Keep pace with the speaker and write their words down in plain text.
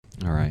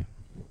All right.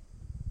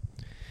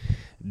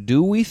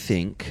 Do we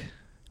think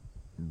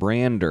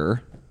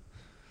Brander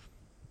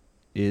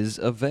is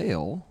a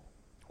veil?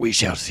 We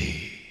shall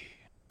see.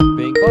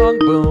 Bing bong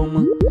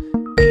boom.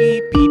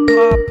 Beep beep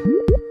pop.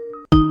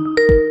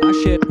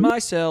 I shit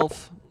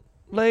myself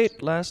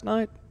late last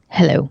night.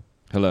 Hello.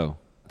 Hello.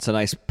 It's a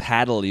nice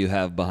paddle you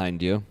have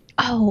behind you.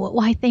 Oh,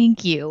 why,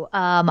 thank you.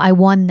 I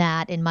won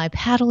that in my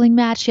paddling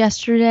match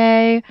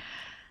yesterday.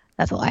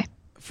 That's a lie.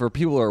 For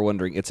people who are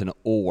wondering, it's an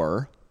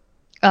oar.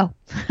 Oh.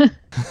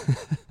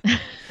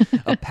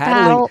 A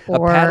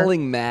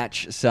paddling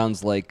match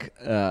sounds like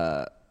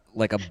a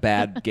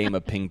bad game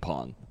of ping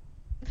pong.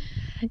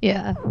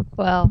 Yeah,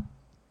 well,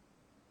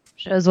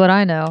 shows what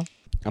I know.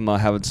 I'm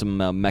having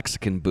some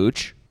Mexican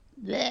booch,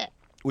 Blech.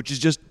 which is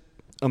just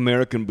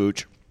American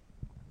booch.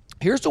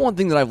 Here's the one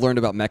thing that I've learned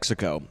about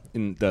Mexico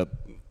in the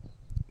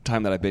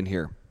time that I've been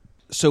here.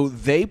 So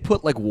they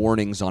put like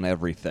warnings on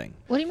everything.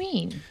 What do you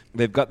mean?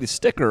 They've got this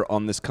sticker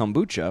on this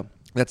kombucha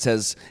that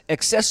says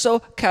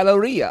exceso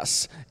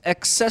calorías,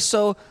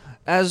 exceso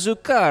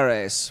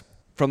azúcares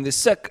from the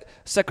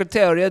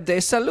Secretaria de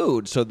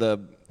Salud, so the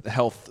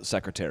health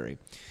secretary.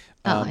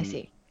 I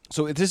see.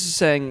 So this is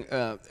saying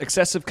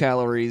excessive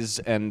calories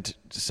and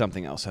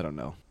something else. I don't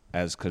know.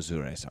 As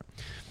kazures are.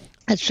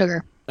 That's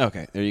sugar.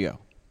 Okay, there you go.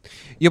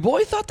 Your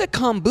boy thought that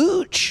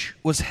kombucha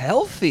was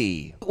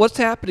healthy. What's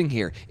happening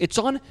here? It's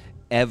on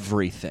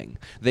everything.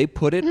 They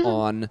put it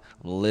on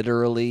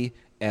literally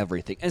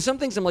everything. And some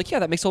things I'm like, yeah,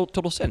 that makes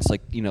total sense.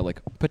 Like,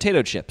 like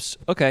potato chips.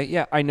 Okay,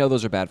 yeah, I know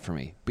those are bad for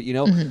me. But,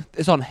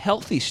 it's on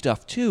healthy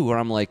stuff, too, where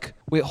I'm like,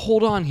 wait,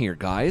 hold on here,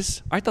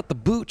 guys. I thought the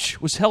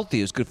booch was healthy.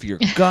 It was good for your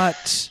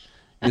gut.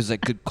 It was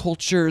like good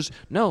cultures.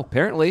 No,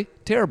 apparently,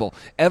 terrible.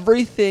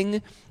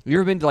 Everything, you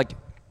ever been to like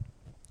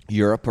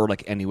Europe or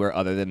like anywhere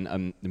other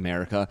than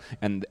America,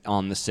 and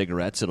on the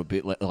cigarettes, it'll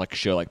be like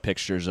show like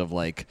pictures of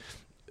like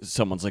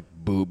someone's like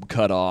boob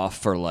cut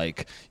off or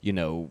like,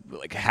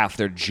 like half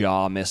their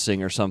jaw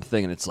missing or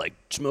something. And it's like,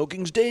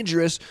 smoking's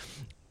dangerous.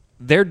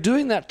 They're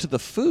doing that to the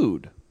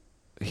food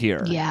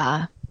here.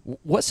 Yeah.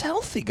 What's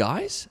healthy,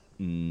 guys?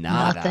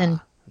 Nada. Nothing.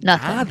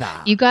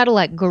 Nada. You got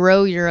to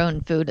grow your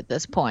own food at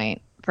this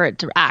point for it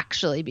to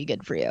actually be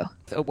good for you.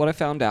 What I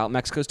found out,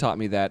 Mexico's taught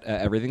me that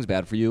everything's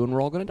bad for you and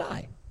we're all going to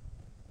die.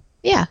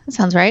 Yeah, that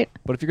sounds right.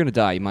 But if you're going to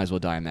die, you might as well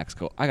die in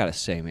Mexico. I got to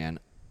say, man,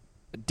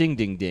 ding,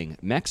 ding, ding.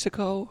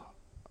 Mexico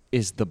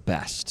is the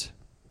best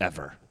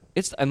ever.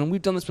 I mean,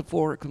 we've done this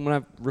before when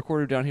I've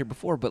recorded down here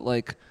before, but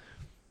like,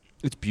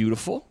 it's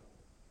beautiful.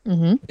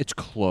 Mm-hmm. It's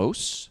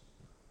close.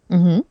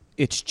 Mm-hmm.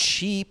 It's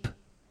cheap.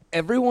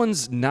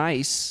 Everyone's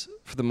nice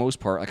for the most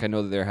part. Like, I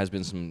know that there has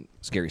been some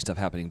scary stuff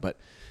happening, but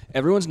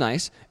everyone's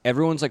nice.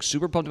 Everyone's like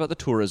super pumped about the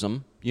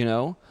tourism.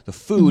 The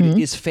food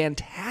is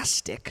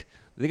fantastic.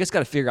 They just got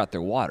to figure out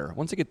their water.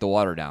 Once they get the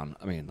water down,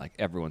 I mean, like,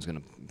 everyone's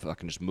going to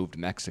fucking just move to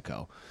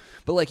Mexico.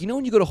 But, like,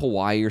 when you go to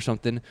Hawaii or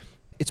something,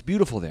 it's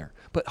beautiful there.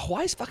 But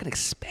Hawaii's fucking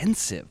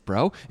expensive,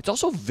 bro. It's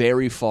also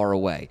very far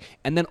away.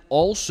 And then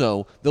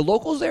also, the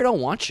locals there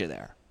don't want you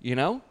there,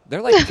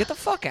 They're like, get the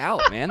fuck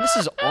out, man. This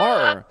is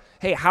our...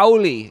 Hey,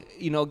 Howley,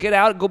 get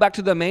out, go back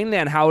to the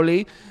mainland,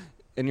 Howley.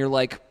 And you're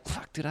like,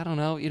 fuck, dude, I don't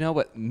know,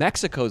 But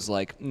Mexico's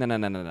like,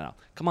 no.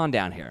 Come on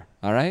down here,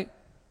 all right?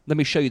 Let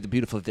me show you the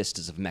beautiful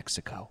vistas of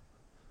Mexico.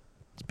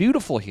 It's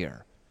beautiful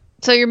here.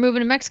 So you're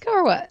moving to Mexico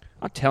or what?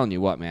 I'm telling you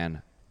what,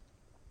 man.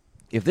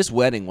 If this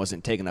wedding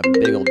wasn't taking a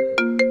big old...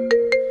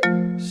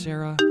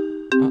 Sarah,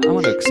 I'm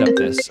going to accept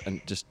this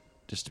and just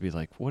to be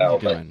like, what are you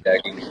doing?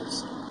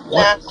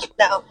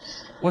 No.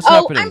 What's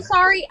happening? I'm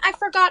sorry. I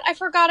forgot.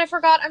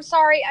 I'm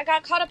sorry. I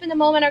got caught up in the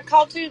moment. I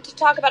called to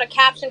talk about a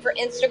caption for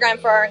Instagram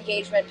for our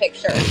engagement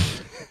picture.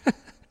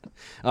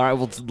 All right,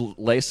 well,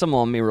 lay some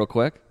on me real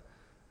quick.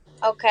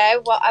 Okay,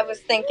 well, I was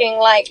thinking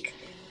like...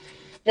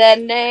 The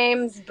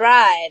name's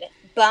Bride,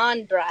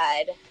 Bond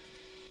Bride.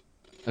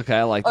 Okay,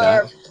 I like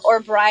that. Or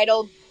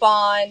Bridal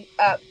Bond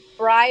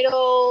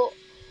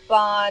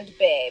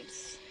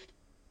Babes.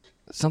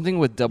 Something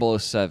with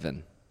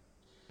 007.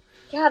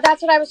 Yeah,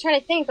 that's what I was trying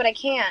to think, but I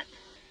can't.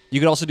 You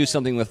could also do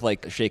something with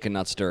like shaken,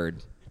 not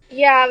stirred.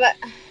 Yeah, but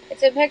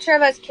it's a picture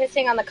of us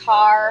kissing on the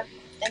car,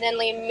 and then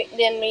me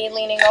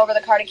leaning over the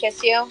car to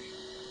kiss you.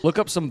 Look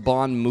up some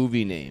Bond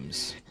movie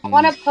names. I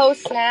want to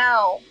post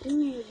now.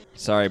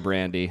 Sorry,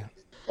 Brandi.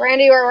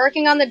 Brandi, we're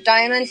working on the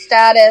diamond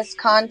status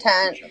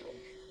content.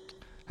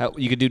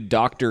 You could do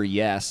Dr.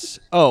 Yes.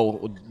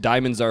 Oh,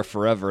 Diamonds Are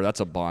Forever. That's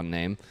a Bond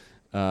name.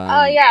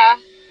 Yeah.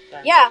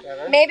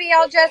 Yeah, maybe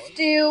I'll just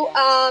do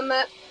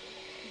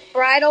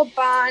Bridal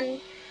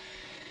Bond,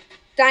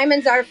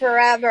 Diamonds Are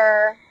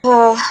Forever.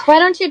 Why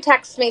don't you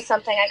text me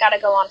something? I gotta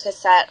go on to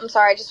set. I'm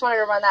sorry, I just wanted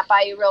to run that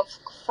by you real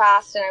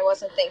fast and I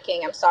wasn't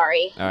thinking. I'm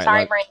sorry. All right,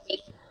 sorry, Brandi.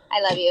 I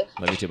love you.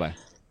 Love you too, bye.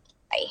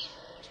 Bye.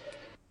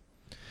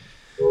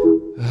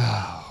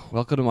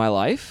 Welcome to my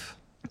life.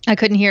 I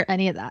couldn't hear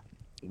any of that.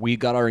 We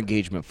got our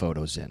engagement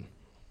photos in.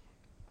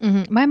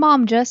 Mm-hmm. My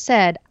mom just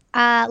said,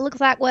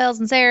 looks like Wells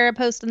and Sarah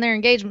posting their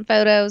engagement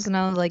photos. And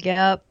I was like,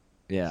 yep.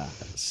 Yeah.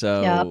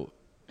 So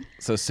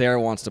So Sarah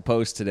wants to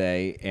post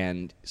today,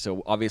 and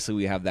so obviously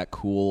we have that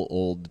cool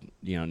old,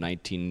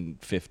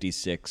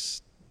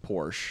 1956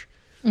 Porsche,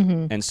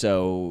 and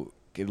so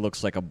it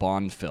looks like a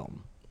Bond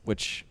film,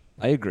 which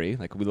I agree.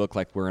 Like we look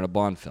like we're in a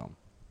Bond film.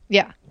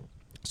 Yeah.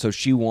 So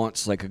she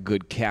wants like a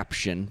good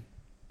caption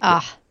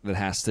that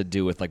has to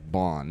do with like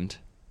Bond.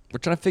 We're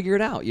trying to figure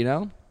it out,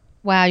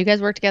 Wow, you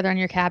guys work together on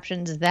your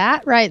captions.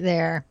 That right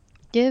there.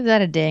 Give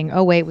that a ding.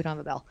 Oh, wait, we don't have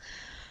a bell.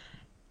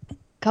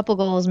 Couple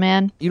goals,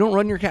 man. You don't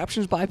run your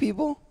captions by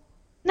people?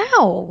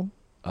 No.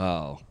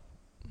 Oh.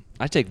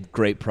 I take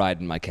great pride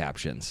in my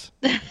captions.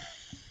 Maybe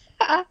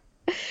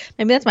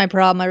that's my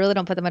problem. I really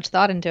don't put that much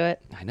thought into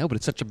it. I know, but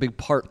it's such a big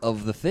part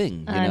of the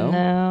thing, I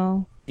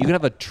know. You can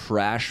have a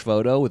trash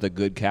photo with a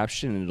good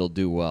caption and it'll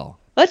do well.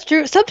 That's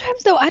true.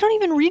 Sometimes, though, I don't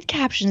even read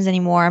captions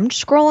anymore. I'm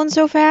just scrolling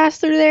so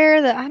fast through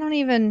there that I know.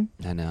 I'm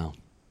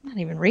not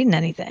even reading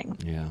anything.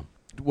 Yeah.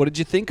 What did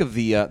you think of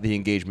the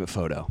engagement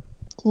photo?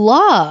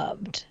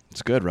 Loved.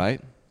 It's good,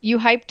 right? You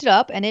hyped it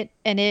up,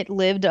 and it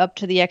lived up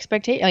to the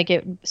expectation. Like,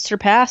 it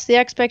surpassed the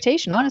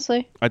expectation,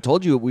 honestly. I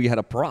told you we had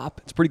a prop.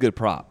 It's a pretty good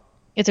prop.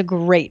 It's a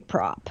great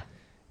prop.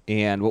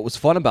 And what was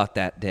fun about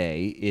that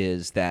day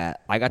is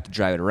that I got to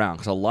drive it around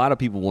because a lot of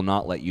people will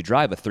not let you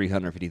drive a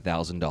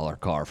 $350,000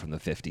 car from the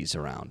 50s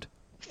around.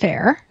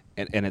 Fair.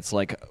 And it's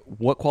like,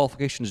 what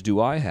qualifications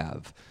do I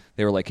have?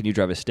 They were like, can you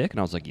drive a stick? And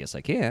I was like, yes,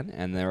 I can.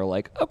 And they were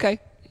like, okay,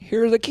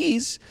 here are the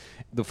keys.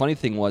 The funny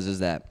thing is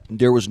that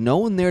there was no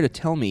one there to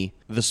tell me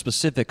the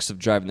specifics of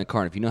driving the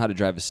car. And if you know how to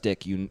drive a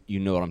stick, you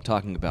know what I'm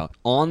talking about.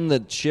 On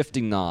the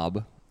shifting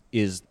knob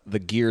is the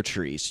gear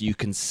tree. So you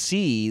can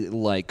see,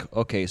 like,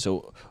 okay,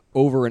 so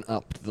over and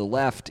up to the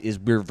left is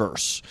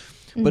reverse.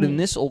 But in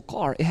this old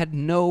car, it had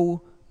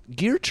no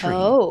gear tree.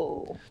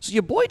 Oh. So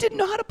your boy didn't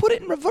know how to put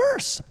it in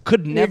reverse.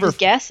 Could never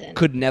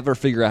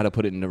figure out how to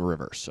put it into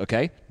reverse,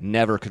 okay?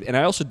 Never could. And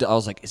I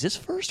was like, is this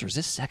first or is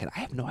this second?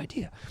 I have no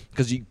idea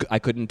because I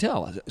couldn't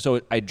tell.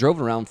 So I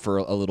drove around for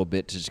a little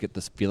bit to just get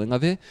this feeling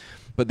of it.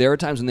 But there are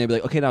times when they'd be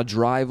like, okay, now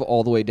drive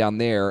all the way down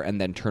there and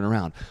then turn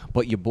around.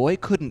 But your boy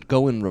couldn't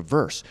go in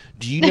reverse.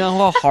 Do you know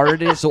how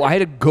hard it is? So I had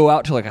to go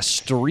out to like a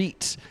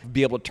street,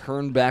 be able to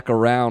turn back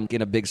around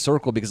in a big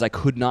circle because I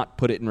could not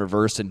put it in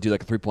reverse and do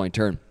like a 3-point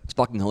turn. It's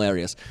fucking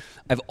hilarious.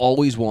 I've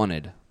always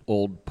wanted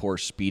old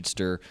Porsche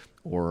Speedster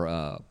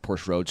or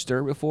Porsche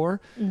Roadster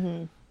before.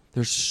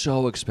 They're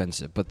so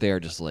expensive, but they're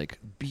just like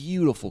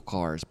beautiful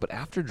cars. But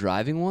after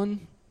driving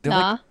one, they're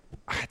like,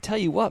 I tell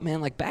you what,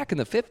 man, like back in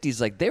the 50s,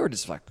 like they were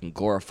just fucking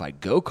glorified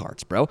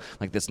go-karts, bro.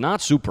 Like that's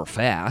not super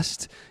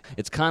fast.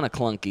 It's kind of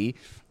clunky.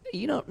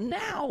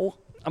 Now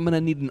I'm going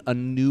to need a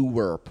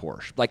newer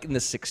Porsche, like in the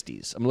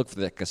 60s. I'm looking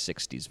for like a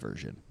 60s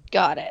version.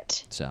 Got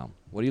it. So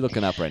what are you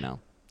looking up right now?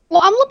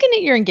 Well, I'm looking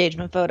at your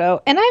engagement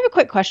photo, and I have a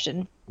quick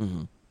question.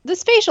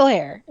 This facial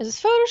hair, is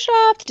this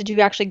photoshopped? Did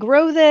you actually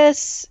grow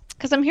this?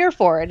 Because I'm here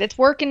for it. It's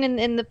working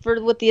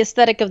with the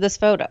aesthetic of this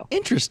photo.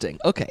 Interesting.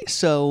 Okay,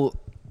 so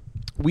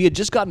we had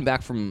just gotten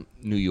back from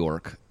New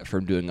York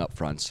from doing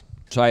upfronts,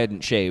 so I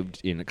hadn't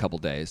shaved in a couple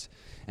days.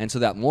 And so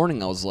that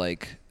morning I was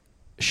like,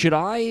 should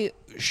I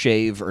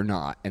shave or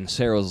not? And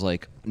Sarah was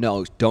like,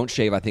 no, don't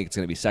shave. I think it's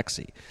going to be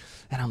sexy.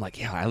 And I'm like,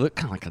 yeah, I look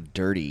kind of like a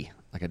dirty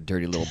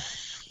little,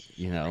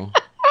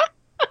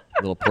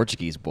 little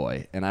Portuguese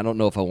boy. And I don't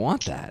know if I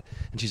want that.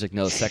 And she's like,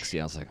 no, it's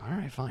sexy. I was like, all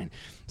right, fine.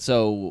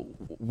 So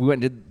we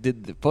went and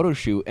did the photo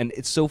shoot. And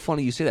it's so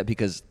funny you say that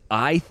because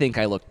I think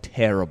I look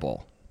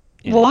terrible.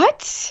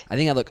 What? I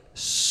think I look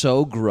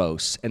so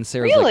gross. And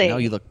Sarah's Really? like, no,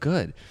 you look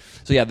good.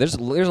 So yeah, there's a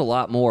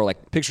lot more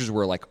like pictures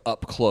where like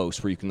up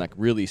close where you can like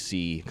really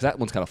see, because that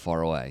one's kind of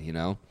far away,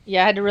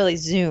 Yeah, I had to really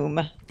zoom.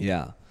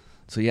 Yeah.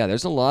 So yeah,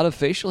 there's a lot of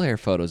facial hair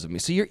photos of me.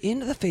 So you're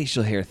into the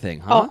facial hair thing,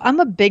 huh? Oh,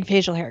 I'm a big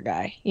facial hair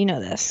guy. You know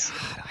this.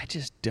 God, I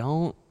just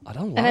don't. I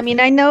don't. And I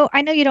mean, I know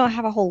you don't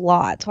have a whole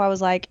lot, so I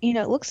was like,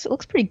 it looks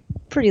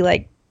pretty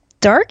like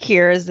dark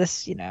here. Is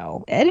this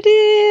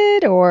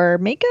edited or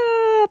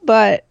makeup?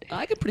 But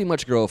I could pretty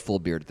much grow a full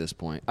beard at this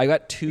point. I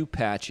got 2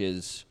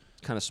 patches,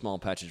 kind of small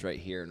patches right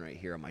here and right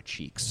here on my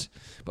cheeks.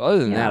 But other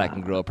than that, I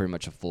can grow pretty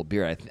much a full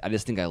beard. I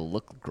just think I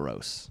look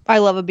gross. I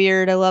love a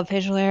beard. I love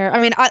facial hair.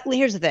 I mean,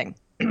 here's the thing.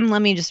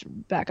 Let me just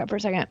back up for a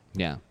second.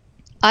 Yeah.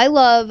 I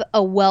love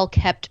a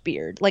well-kept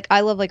beard. Like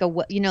I love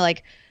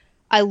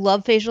I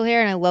love facial hair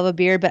and I love a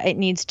beard, but it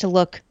needs to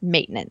look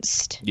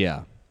maintenanced.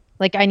 Yeah.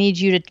 Like I need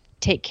you to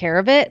take care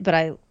of it, but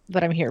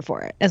I'm here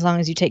for it as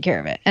long as you take care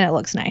of it and it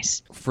looks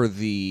nice. For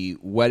the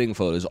wedding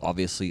photos,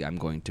 obviously I'm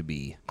going to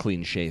be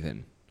clean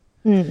shaven.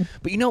 But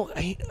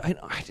I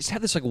just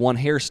have this like one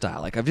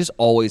hairstyle. Like I've just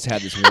always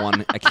had this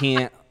one. I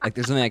can't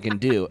there's nothing I can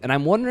do. And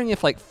I'm wondering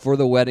if like for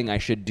the wedding I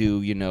should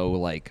do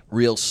like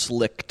real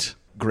slicked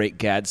Great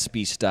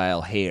Gatsby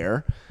style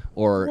hair,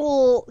 or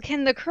well,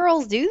 can the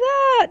curls do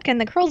that? Can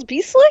the curls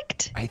be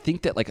slicked? I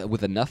think that like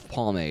with enough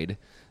pomade,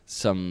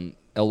 some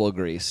elbow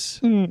grease,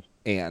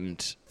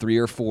 and 3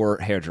 or 4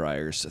 hair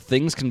dryers,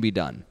 things can be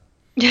done.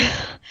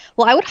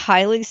 Well, I would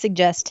highly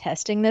suggest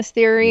testing this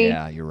theory.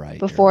 Yeah, you're right.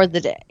 Before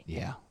the day.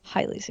 Yeah.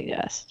 Highly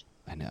suggest.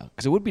 I know.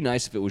 Because it would be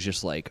nice if it was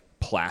just like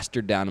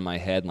plastered down in my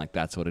head, and like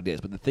that's what it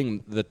is. But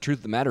the truth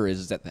of the matter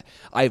is that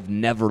I've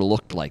never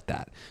looked like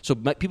that. So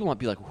people might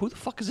be like, "Who the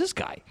fuck is this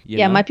guy?" You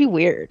know? It might be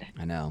weird.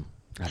 I know.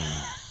 I don't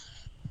know.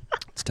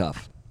 It's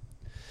tough.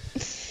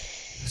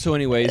 So,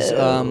 anyways,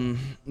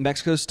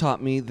 Mexico's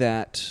taught me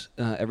that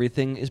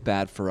everything is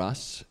bad for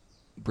us.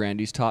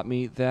 Brandi's taught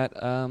me that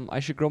I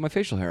should grow my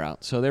facial hair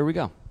out. So there we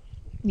go.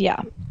 Yeah.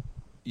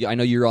 I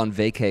know you're on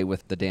vacay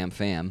with the damn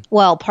fam.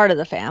 Well, part of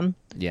the fam.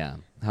 Yeah.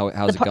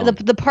 How's it going?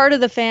 The part of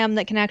the fam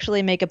that can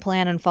actually make a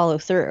plan and follow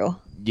through.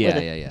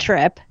 Yeah.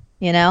 Trip.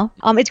 You know,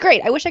 it's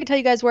great. I wish I could tell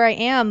you guys where I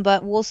am,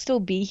 but we'll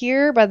still be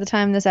here by the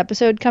time this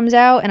episode comes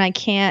out, and I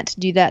can't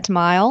do that to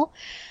Mile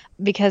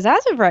because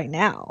as of right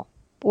now,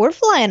 we're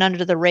flying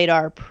under the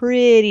radar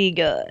pretty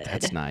good.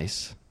 That's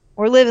nice.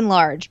 We're living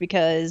large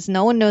because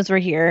no one knows we're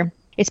here.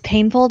 It's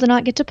painful to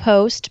not get to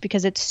post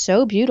because it's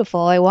so beautiful.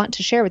 I want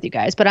to share with you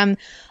guys, but I'm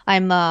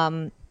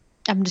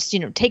just,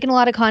 taking a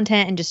lot of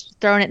content and just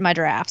throwing it in my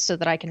drafts so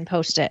that I can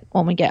post it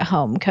when we get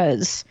home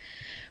because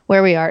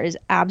where we are is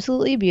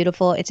absolutely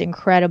beautiful. It's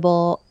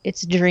incredible.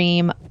 It's a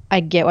dream.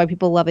 I get why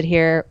people love it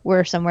here.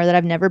 We're somewhere that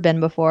I've never been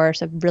before,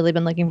 so I've really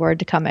been looking forward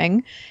to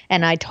coming,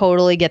 and I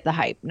totally get the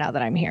hype now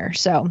that I'm here.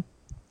 So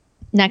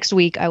next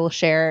week I will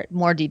share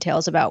more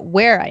details about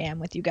where I am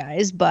with you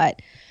guys,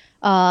 but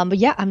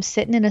yeah, I'm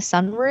sitting in a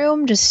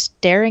sunroom just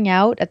staring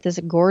out at this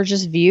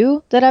gorgeous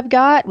view that I've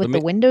got with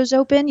the windows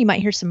open. You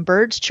might hear some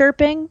birds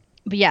chirping.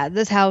 But yeah,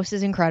 this house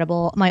is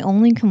incredible. My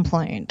only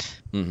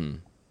complaint,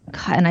 God,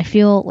 and I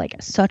feel like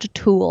such a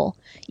tool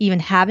even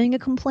having a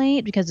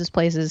complaint because this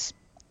place is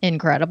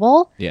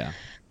incredible. Yeah.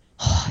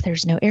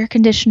 There's no air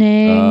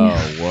conditioning.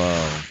 Oh,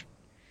 whoa.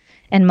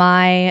 And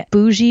my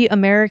bougie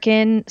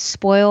American,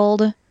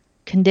 spoiled,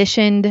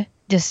 conditioned,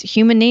 just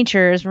human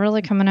nature is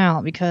really coming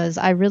out because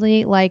I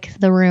really like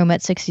the room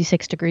at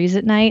 66 degrees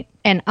at night.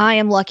 And I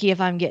am lucky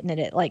if I'm getting it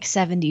at like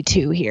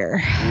 72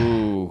 here.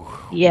 Ooh.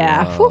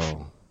 Yeah.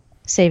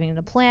 Saving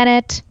the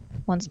planet.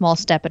 One small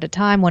step at a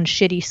time. One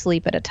shitty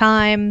sleep at a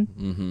time.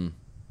 Mm-hmm.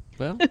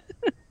 Well,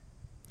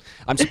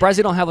 I'm surprised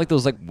they don't have like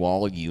those like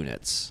wall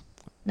units.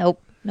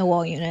 Nope. No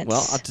wall units.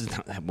 Well,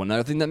 one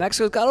other thing that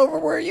Mexico's got over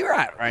where you're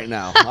at right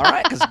now. All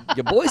right, because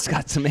your boy's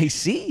got some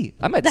AC.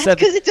 That's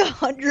because it's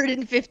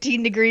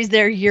 115 degrees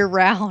there year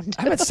round.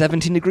 I'm at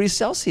 17 degrees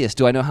Celsius.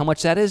 Do I know how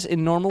much that is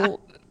in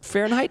normal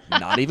Fahrenheit?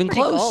 Not even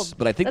close. Cold.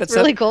 But I think that's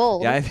really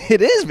cold. Yeah,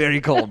 it is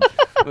very cold.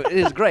 It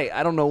is great.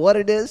 I don't know what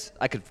it is.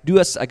 I could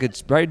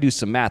probably do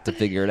some math to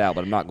figure it out,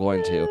 but I'm not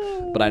going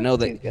to. But I know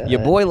that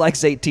your boy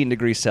likes 18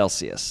 degrees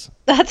Celsius.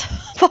 That's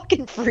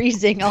fucking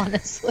freezing,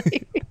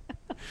 honestly.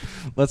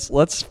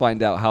 Let's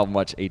find out how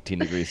much 18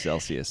 degrees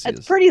Celsius is.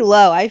 It's pretty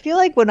low. I feel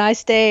like when I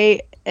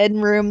stay in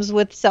rooms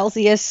with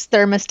Celsius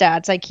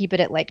thermostats, I keep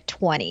it at like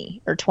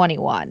 20 or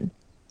 21.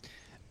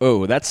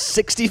 Oh, that's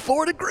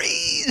 64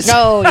 degrees.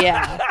 Oh,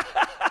 yeah.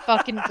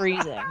 Fucking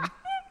freezing.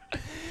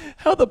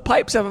 How the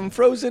pipes haven't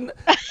frozen,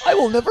 I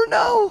will never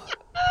know.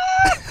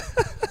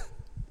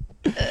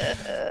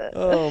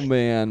 Oh,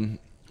 man.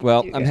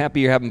 Well, I'm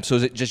happy you're having... So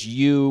is it just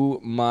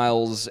you,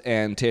 Miles,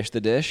 and Tish the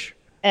Dish?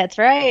 That's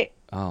right.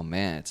 Oh,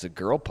 man, it's a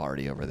girl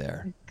party over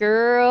there.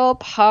 Girl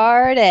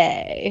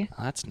party.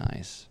 Oh, that's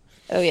nice.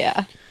 Oh,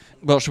 yeah.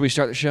 Well, should we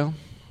start the show?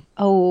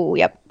 Oh,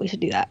 yep. We should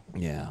do that.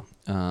 Yeah.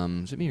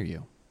 Is it me or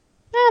you?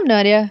 I have no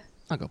idea.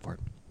 I'll go for it.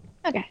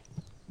 Okay.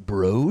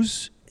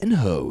 Bros and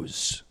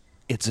Hoes.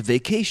 It's a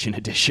vacation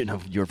edition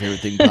of Your Favorite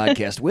Thing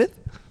podcast with...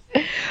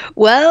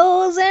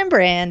 Wells and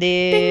Brandi.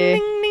 Ding,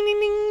 ding, ding,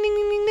 ding,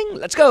 ding, ding,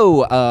 ding. Let's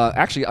go.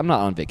 Actually, I'm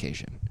not on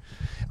vacation.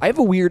 I have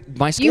a weird...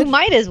 My schedule... You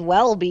might as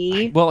well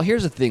be. Well,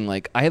 here's the thing.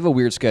 Like, I have a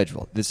weird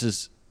schedule. This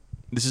is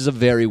a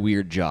very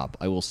weird job.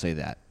 I will say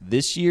that.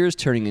 This year is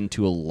turning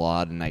into a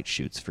lot of night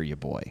shoots for your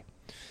boy.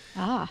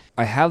 Ah.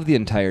 I have the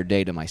entire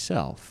day to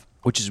myself,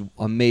 which is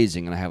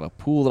amazing. And I have a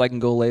pool that I can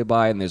go lay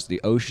by, and there's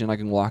the ocean I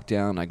can walk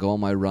down. And I go on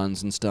my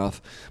runs and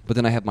stuff. But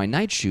then I have my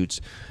night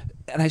shoots,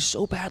 and I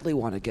so badly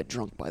want to get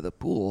drunk by the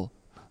pool.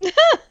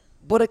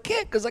 But I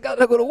can't because I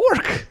gotta go to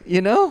work,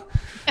 you know.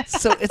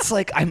 So it's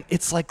like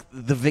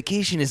the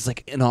vacation is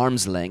like an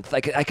arm's length.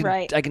 I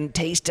can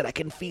taste it, I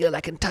can feel it,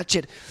 I can touch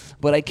it,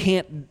 but I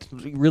can't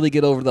really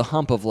get over the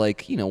hump of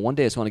like, you know, one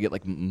day I just want to get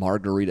like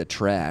margarita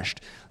trashed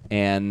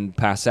and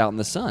pass out in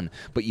the sun.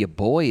 But your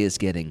boy is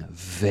getting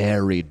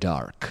very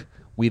dark.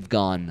 We've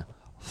gone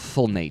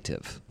full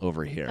native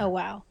over here. Oh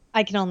wow,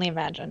 I can only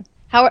imagine.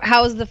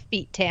 How is the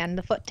feet tan?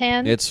 The foot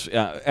tan? It's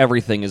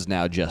everything is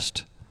now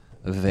just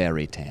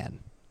very tan.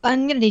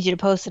 I'm going to need you to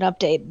post an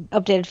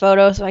updated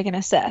photo so I can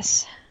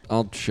assess.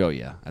 I'll show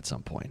you at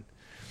some point.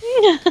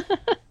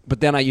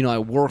 But then I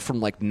work from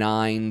like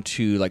 9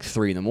 to like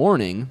 3 in the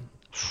morning,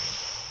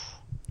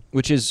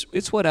 which is,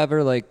 it's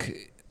whatever.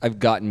 Like, I've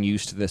gotten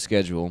used to the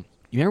schedule.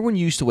 You remember when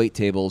you used to wait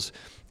tables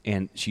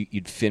and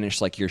you'd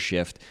finish like your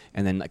shift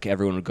and then like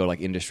everyone would go like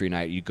industry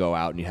night, you'd go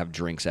out and you'd have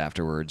drinks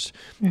afterwards,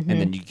 and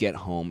then you get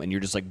home and you're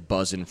just like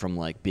buzzing from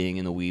like being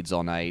in the weeds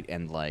all night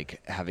and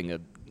like having a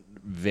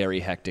very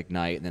hectic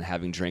night and then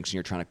having drinks and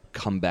you're trying to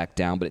come back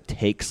down, but it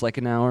takes like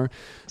an hour.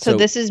 So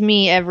this is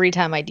me every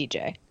time I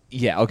DJ.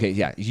 Yeah, okay,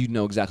 yeah. You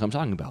know exactly what I'm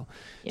talking about.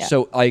 Yeah.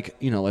 So, like,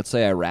 let's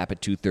say I wrap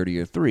at 2:30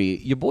 or 3,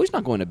 your boy's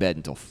not going to bed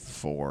until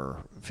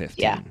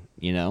 4:15,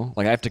 Yeah.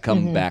 Like, I have to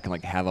come back and,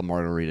 like, have a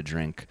margarita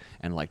drink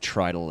and, like,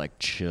 try to, like,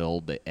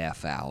 chill the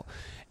F out.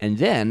 And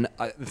then,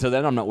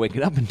 then I'm not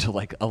waking up until,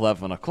 like,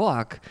 11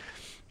 o'clock,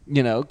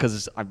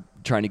 because I'm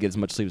trying to get as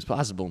much sleep as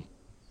possible.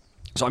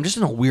 So I'm just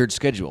in a weird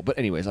schedule. But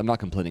anyways, I'm not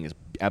complaining. It's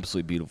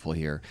absolutely beautiful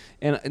here.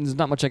 And there's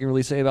not much I can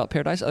really say about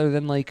Paradise other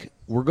than, like,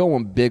 we're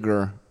going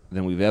bigger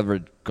than we've ever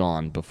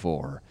gone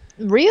before.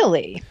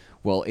 Really?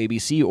 Well,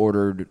 ABC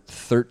ordered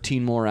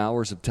 13 more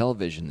hours of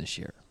television this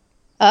year.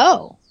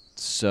 Oh.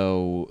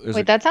 So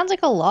wait, that sounds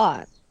like a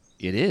lot.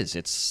 It is.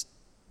 It's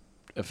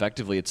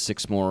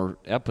 6 more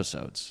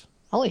episodes.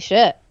 Holy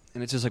shit.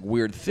 And it's just like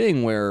weird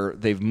thing where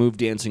they've moved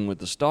Dancing with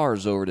the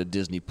Stars over to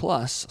Disney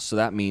Plus. So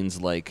that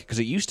means like, because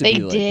it used to be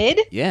like. They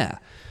did? Yeah.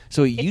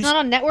 So it's not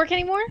on network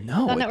anymore?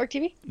 No. Not network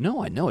TV?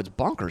 No, I know. It's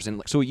bonkers.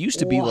 And so it used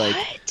to be like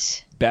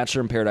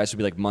Bachelor in Paradise would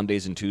be like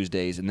Mondays and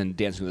Tuesdays, and then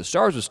Dancing with the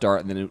Stars would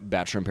start, and then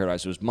Bachelor in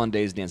Paradise was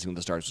Mondays, Dancing with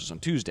the Stars was on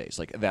Tuesdays.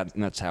 Like that,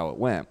 and that's how it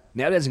went.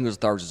 Now Dancing with the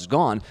Stars is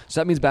gone, so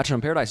that means Bachelor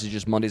in Paradise is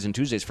just Mondays and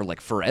Tuesdays for like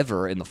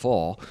forever in the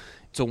fall.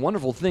 It's a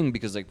wonderful thing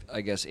because like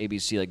I guess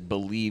ABC like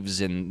believes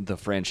in the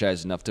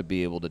franchise enough to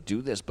be able to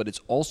do this, but it's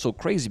also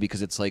crazy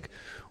because it's like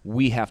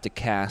we have to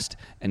cast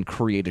and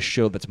create a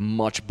show that's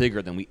much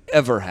bigger than we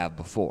ever have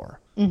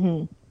before.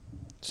 Mm-hmm.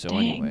 So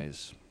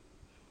anyways,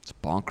 it's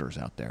bonkers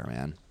out there,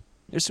 man.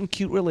 There's some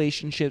cute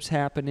relationships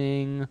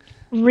happening.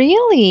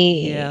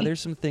 Really? Yeah,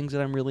 there's some things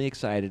that I'm really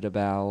excited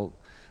about.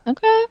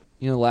 Okay.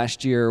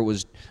 Last year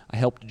I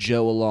helped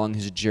Joe along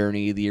his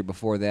journey. The year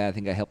before that, I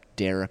think I helped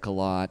Derek a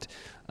lot.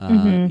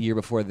 Year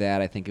before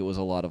that, I think it was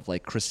a lot of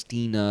like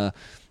Christina.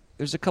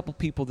 There's a couple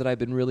people that I've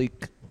been really,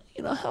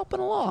 helping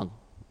along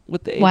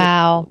with the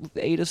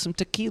aid of some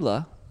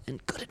tequila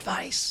and good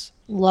advice.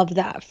 Love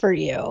that for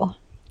you.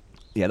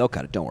 Yeah, they'll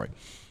cut it. Don't worry.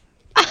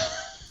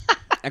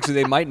 Actually,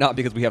 they might not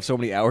because we have so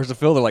many hours to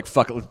fill. They're like,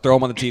 fuck it, throw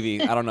them on the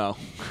TV. I don't know.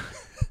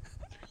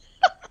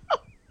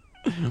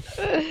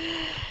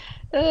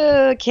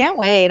 Can't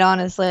wait,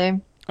 honestly.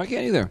 I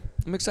can't either.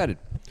 I'm excited.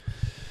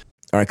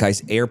 All right,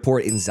 guys,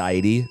 airport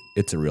anxiety,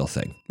 it's a real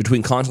thing.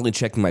 Between constantly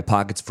checking my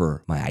pockets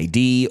for my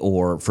ID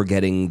or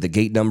forgetting the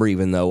gate number,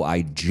 even though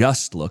I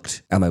just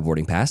looked at my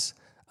boarding pass,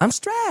 I'm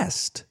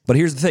stressed. But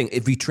here's the thing.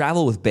 If you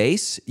travel with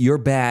Base, your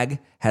bag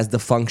has the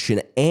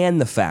function and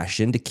the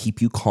fashion to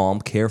keep you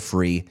calm,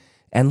 carefree,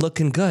 and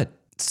looking good.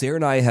 Sarah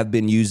and I have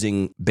been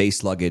using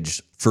Base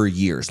luggage for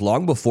years,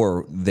 long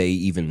before they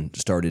even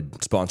started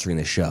sponsoring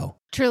the show.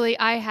 Truly,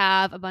 I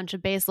have a bunch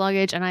of Base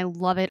luggage and I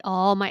love it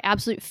all. My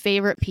absolute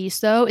favorite piece,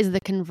 though, is the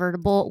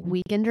convertible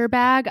weekender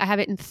bag. I have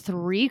it in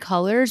 3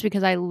 colors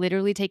because I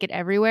literally take it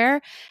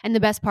everywhere. And the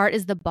best part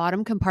is the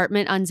bottom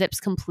compartment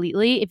unzips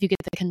completely if you get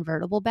the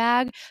convertible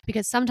bag,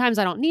 because sometimes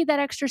I don't need that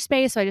extra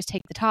space, so I just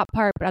take the top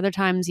part. But other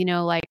times,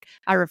 like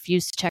I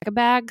refuse to check a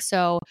bag.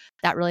 So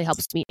that really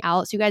helps me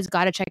out. So you guys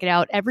got to check it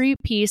out. Every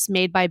piece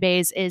made by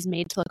Base is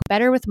made to look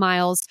better with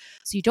miles,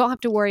 so you don't have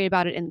to worry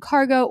about it in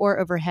cargo or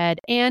overhead.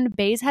 And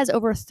Base has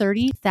over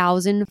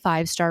 30,000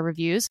 5-star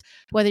reviews.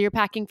 Whether you're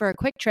packing for a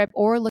quick trip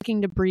or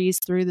looking to breeze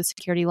through the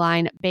security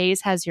line, Base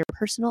has your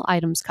personal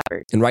items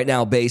covered. And right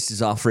now, Base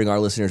is offering our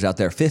listeners out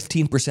there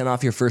 15%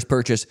 off your first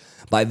purchase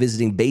by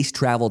visiting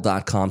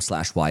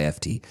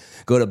basetravel.com/YFT.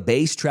 Go to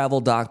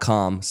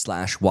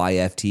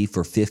basetravel.com/YFT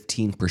for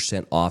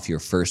 15% off your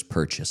first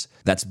purchase.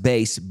 That's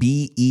Base,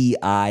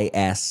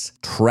 BEIS,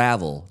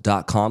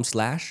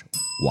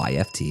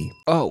 travel.com/YFT.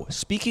 Oh,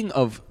 speaking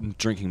of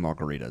drinking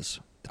margaritas,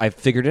 I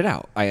figured it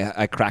out.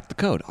 I cracked the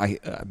code. I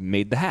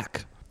made the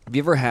hack. Have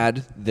you ever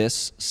had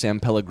this San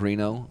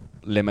Pellegrino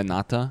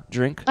Limonata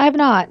drink? I have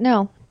not,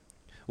 no.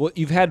 Well,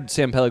 you've had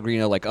San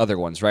Pellegrino like other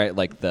ones, right?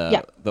 Like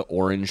the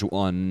orange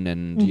one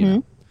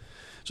and,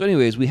 So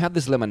anyways, we have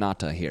this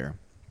Limonata here.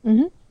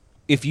 Mm-hmm.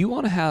 If you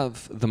want to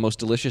have the most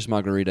delicious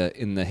margarita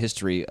in the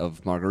history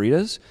of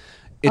margaritas...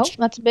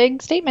 that's a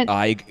big statement.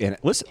 And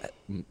listen,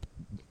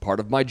 part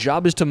of my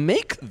job is to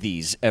make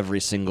these every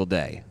single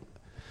day.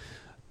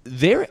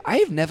 I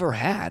have never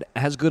had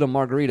as good a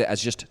margarita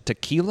as just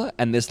tequila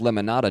and this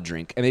limonada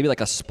drink, and maybe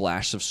like a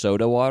splash of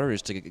soda water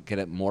just to get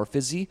it more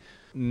fizzy.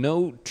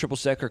 No triple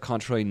sec or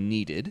Cointreau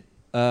needed.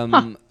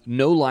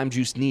 No lime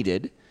juice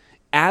needed.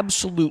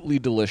 Absolutely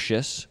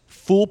delicious.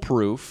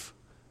 Foolproof.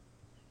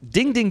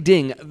 Ding, ding,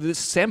 ding. This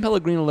San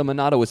Pellegrino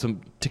limonada with some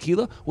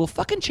tequila will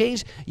fucking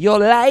change your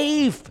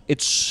life.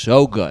 It's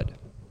so good.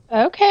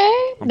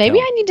 Okay. Maybe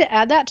I need to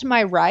add that to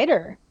my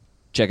rider.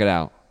 Check it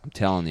out. I'm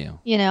telling you.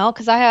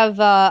 Because I have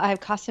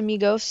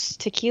Casamigos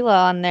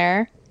tequila on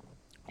there,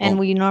 and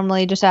we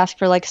normally just ask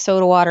for like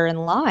soda water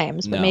and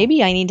limes. But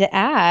maybe I need to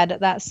add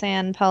that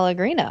San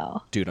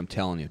Pellegrino. Dude, I'm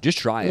telling you. Just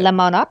try it.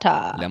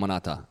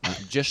 Limonata.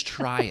 Just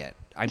try it.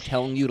 I'm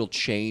telling you, it'll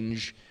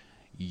change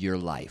your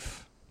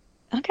life.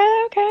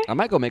 Okay. I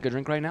might go make a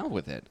drink right now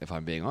with it, if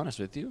I'm being honest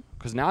with you,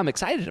 because now I'm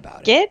excited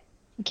about it.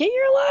 Get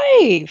your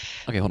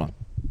life. Okay, hold on.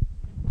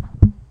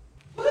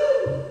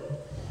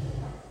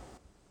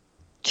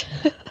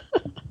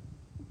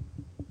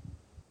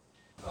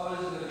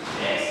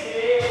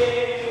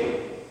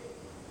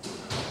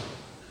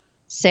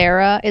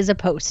 Sarah is a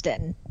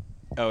postin'.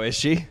 Oh, is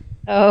she?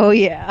 Oh,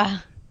 yeah.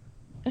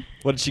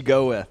 What did she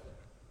go with?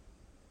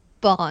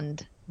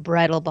 Bond.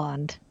 Bridal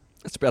bond.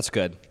 That's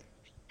good.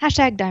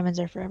 Hashtag diamonds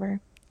are forever.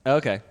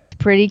 Okay.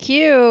 Pretty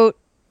cute.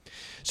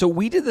 So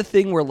we did the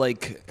thing where,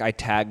 like, I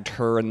tagged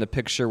her in the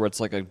picture where it's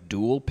like a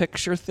dual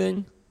picture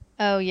thing.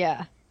 Oh,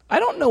 yeah. I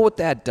don't know what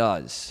that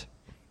does.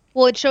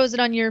 Well, it shows it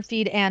on your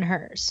feed and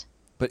hers.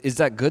 But is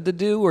that good to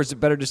do, or is it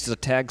better just to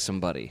tag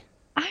somebody?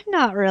 I'm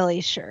not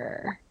really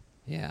sure.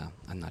 Yeah,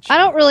 I'm not sure. I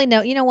don't really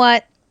know. You know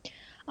what?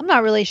 I'm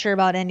not really sure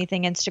about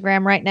anything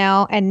Instagram right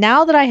now. And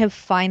now that I have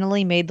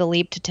finally made the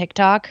leap to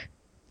TikTok,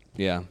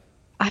 Yeah.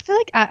 I feel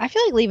like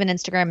leaving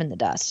Instagram in the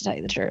dust, to tell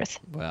you the truth.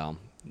 Well,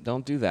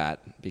 don't do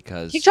that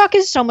because TikTok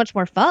is so much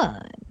more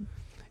fun.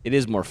 it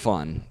is more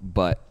fun.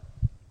 But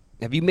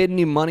have you made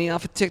any money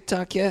off of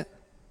TikTok yet?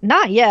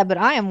 Not yet, but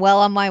I am well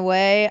on my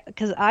way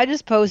because I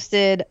just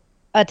posted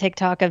a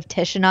TikTok of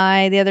Tish and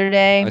I the other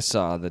day. I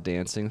saw the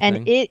dancing And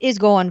thing. it is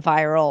going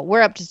viral.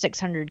 We're up to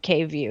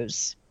 600K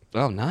views.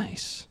 Oh,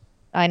 nice.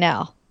 I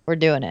know. We're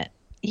doing it.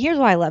 Here's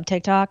why I love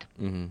TikTok.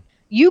 Mm-hmm.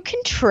 You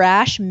can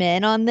trash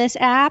men on this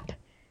app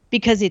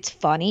because it's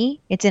funny.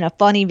 It's in a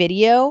funny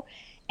video.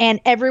 And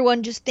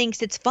everyone just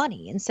thinks it's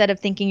funny. Instead of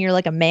thinking you're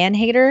like a man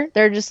hater,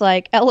 they're just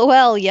like,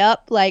 LOL,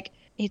 yup. Like,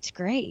 it's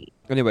great.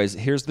 Anyways,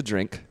 here's the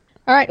drink.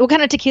 All right. What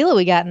kind of tequila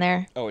we got in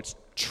there? Oh, it's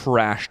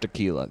trash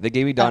tequila. They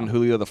gave me Don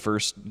Julio the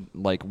first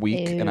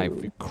week, and I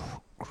Ew.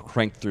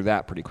 cranked through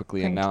that pretty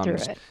quickly. And Cranked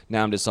through it.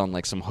 now I'm just on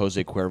like some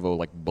Jose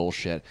Cuervo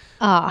bullshit.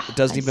 Ah, It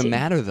doesn't I even see.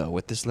 matter though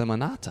with this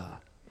limonata.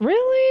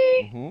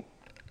 Really? Mm-hmm.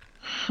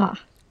 Huh.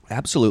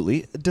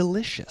 Absolutely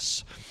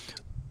delicious.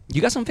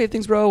 You got some fave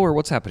things, bro, or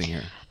what's happening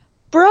here?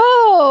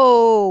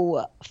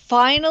 Bro,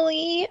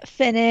 finally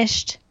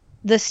finished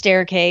The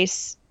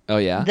Staircase, Oh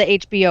yeah, the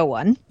HBO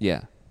one.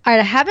 yeah. All right,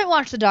 I haven't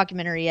watched the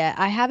documentary yet.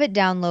 I have it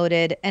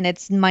downloaded, and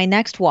it's my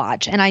next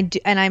watch, and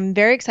I'm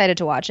very excited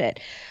to watch it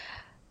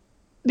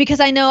because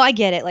I know I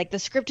get it. Like the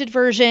scripted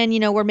version,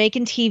 we're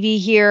making TV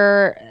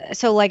here,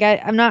 so like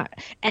I'm not.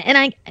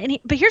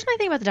 But here's my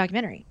thing about the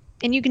documentary,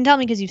 and you can tell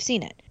me because you've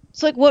seen it.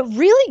 So like, what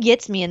really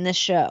gets me in this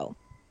show,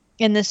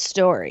 in this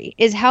story,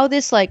 is how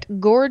this like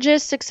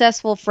gorgeous,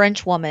 successful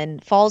French woman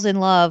falls in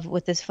love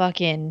with this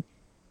fucking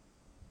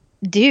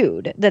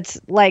dude that's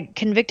like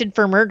convicted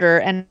for murder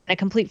and a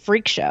complete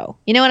freak show.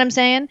 You know what I'm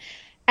saying?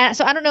 And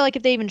so I don't know like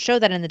if they even show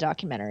that in the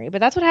documentary,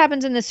 but that's what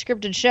happens in this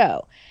scripted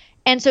show.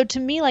 And so to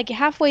me, like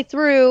halfway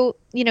through,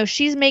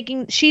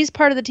 she's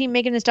part of the team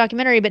making this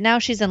documentary, but now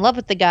she's in love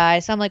with the guy.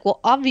 So I'm like, well,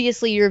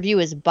 obviously your view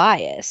is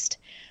biased.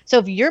 So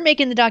if you're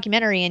making the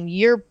documentary and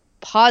you're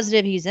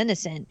positive he's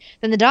innocent,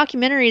 then the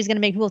documentary is going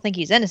to make people think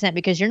he's innocent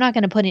because you're not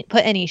going to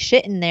put any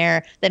shit in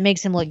there that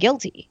makes him look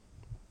guilty.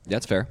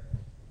 That's fair.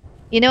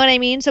 You know what I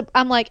mean? So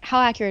I'm like, how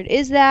accurate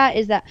is that?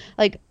 Is that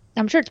like,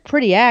 I'm sure it's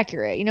pretty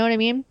accurate. You know what I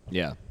mean?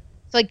 Yeah.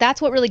 So like,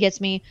 that's what really gets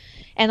me.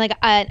 And like,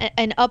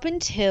 and up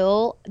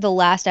until the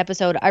last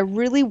episode, I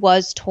really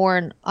was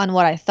torn on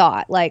what I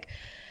thought. Like,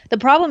 the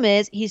problem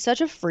is he's such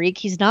a freak.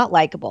 He's not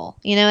likable.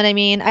 You know what I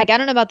mean? Like, I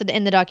don't know about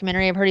in the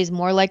documentary. I've heard he's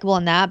more likable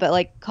in that, but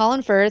like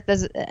Colin Firth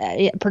is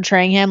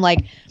portraying him like,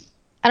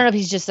 I don't know if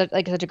he's just such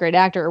a great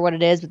actor or what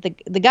it is, but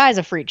the guy's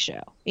a freak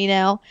show,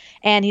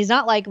 and he's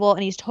not likable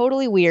and he's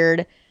totally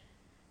weird.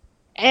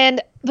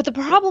 But the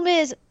problem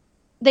is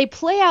they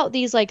play out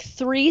these like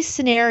 3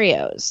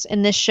 scenarios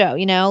in this show,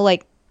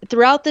 like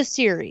throughout the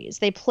series,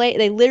 they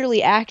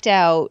literally act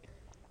out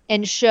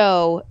and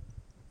show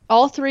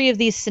all 3 of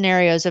these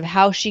scenarios of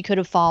how she could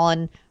have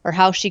fallen or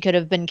how she could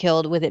have been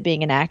killed with it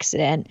being an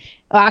accident.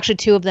 Well, actually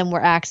 2 of them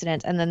were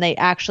accidents. And then they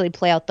actually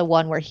play out the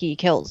one where he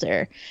kills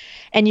her.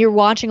 And you're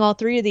watching all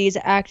 3 of these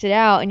acted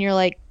out and you're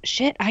like,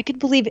 shit, I could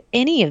believe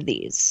any of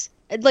these.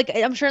 Like,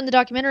 I'm sure in the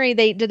documentary,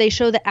 did they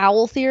show the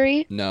owl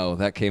theory? No,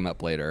 that came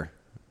up later.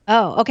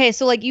 Oh, okay.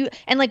 So like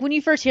when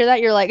you first hear that,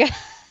 you're like,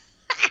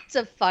 that's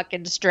a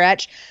fucking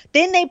stretch.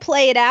 Then they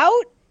play it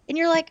out and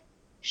you're like,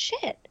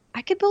 shit,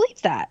 I could believe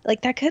that.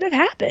 Like that could have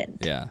happened.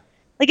 Yeah.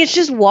 Like it's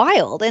just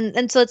wild.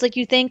 And so it's like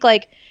you think,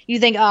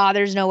 oh,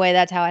 there's no way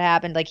that's how it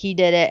happened. Like he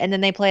did it. And then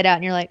they play it out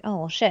and you're like, oh,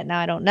 well, shit, now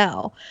I don't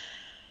know.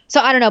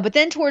 So I don't know. But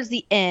then towards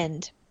the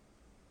end,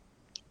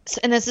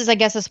 and this is, I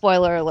guess, a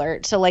spoiler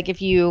alert. So like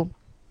if you're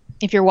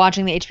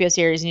watching the HBO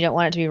series and you don't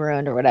want it to be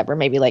ruined or whatever,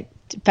 maybe like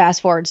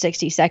fast forward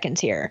 60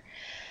 seconds here.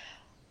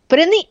 But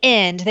in the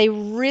end, they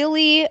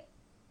really,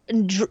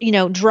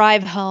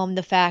 drive home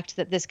the fact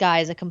that this guy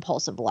is a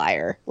compulsive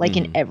liar, like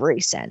in every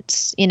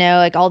sense.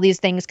 Like all these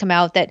things come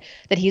out that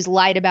he's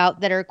lied about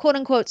that are quote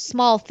unquote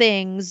small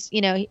things.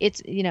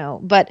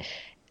 But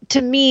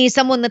to me,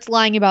 someone that's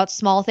lying about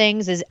small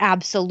things is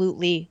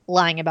absolutely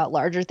lying about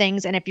larger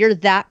things. And if you're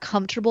that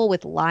comfortable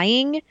with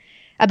lying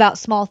about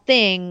small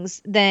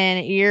things,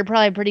 then you're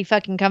probably pretty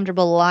fucking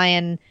comfortable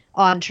lying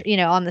on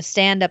the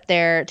stand up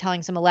there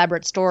telling some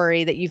elaborate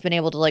story that you've been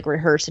able to like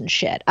rehearse and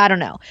shit. I don't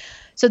know.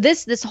 So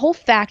this whole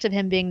fact of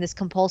him being this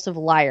compulsive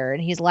liar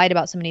and he's lied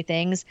about so many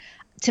things,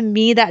 to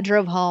me that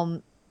drove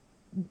home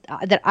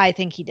that I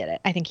think he did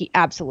it. I think he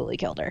absolutely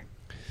killed her.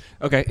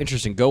 Okay,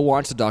 interesting. Go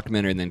watch the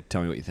documentary and then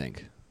tell me what you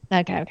think.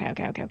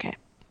 Okay.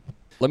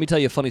 Let me tell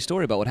you a funny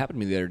story about what happened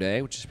to me the other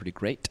day, which is pretty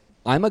great.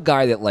 I'm a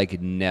guy that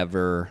like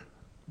never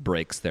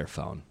breaks their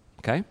phone.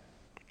 Okay.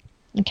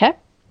 Okay.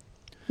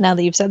 Now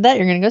that you've said that,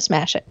 you're gonna go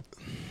smash it.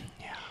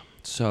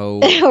 So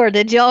Or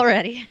did you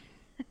already?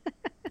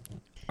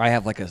 I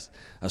have like a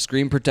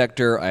screen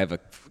protector. I have a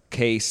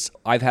case.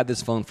 I've had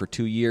this phone for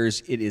 2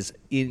 years. It is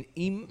in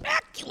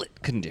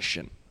immaculate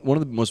condition. One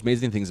of the most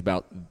amazing things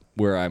about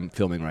where I'm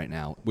filming right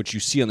now, which you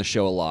see on the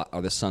show a lot,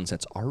 are the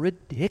sunsets are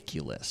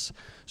ridiculous.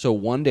 So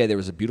one day there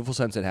was a beautiful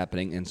sunset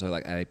happening, and so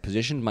like I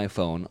positioned my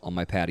phone on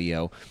my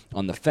patio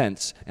on the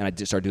fence, and I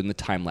just started doing the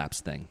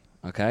time-lapse thing.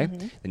 Okay?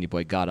 Mm-hmm. Then your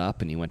boy got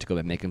up, and he went to go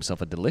and make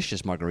himself a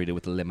delicious margarita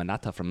with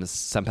limonata from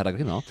San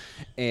Pellegrino.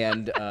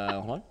 And,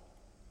 hold on.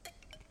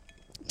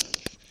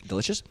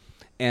 Delicious.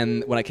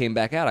 And when I came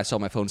back out, I saw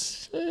my phone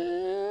slipping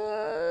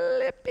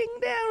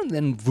down, and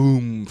then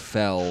boom,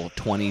 fell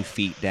 20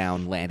 feet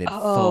down, landed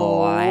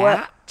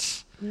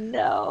flat.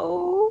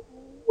 No.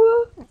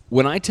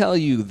 When I tell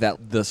you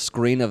that the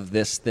screen of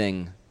this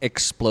thing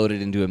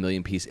exploded into a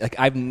million pieces, like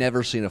I've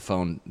never seen a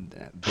phone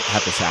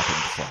have this happen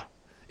before.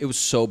 It was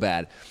so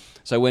bad.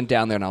 So I went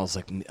down there and I was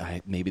like,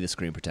 maybe the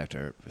screen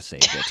protector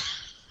saved it.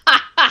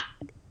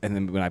 And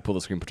then when I pull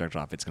the screen protector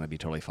off, it's going to be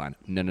totally fine.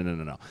 No.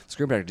 The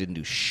screen protector didn't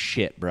do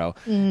shit, bro.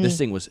 This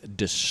thing was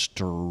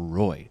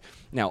destroyed.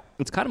 Now,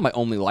 it's kind of my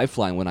only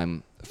lifeline when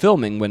I'm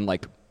filming, when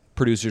like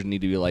producers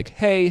need to be like,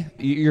 hey,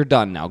 you're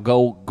done now.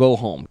 Go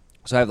home.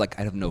 So I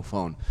have no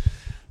phone.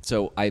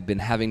 So I've been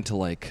having to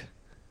like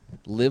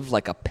live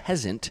like a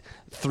peasant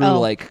through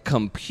like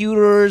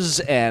computers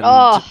and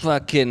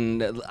fucking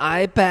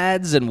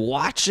iPads and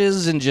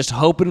watches and just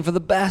hoping for the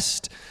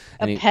best.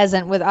 A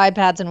peasant with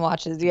iPads and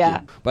watches,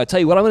 yeah. But I tell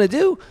you what I'm going to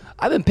do.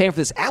 I've been paying for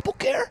this Apple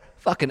Care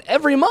fucking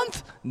every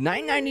month,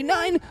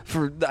 $9.99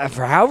 for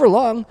however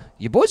long.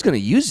 Your boy's going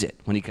to use it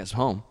when he gets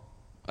home.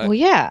 Well,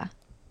 yeah.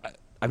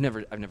 I've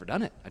never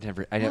done it.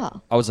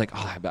 I was like,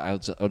 I'll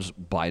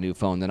just buy a new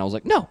phone. Then I was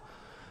like, no.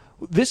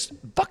 This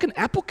fucking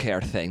Apple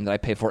Care thing that I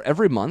pay for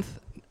every month.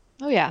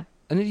 Oh, yeah.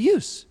 I need to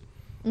use.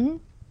 Mm-hmm.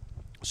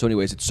 So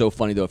anyways, it's so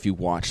funny, though, if you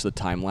watch the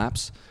time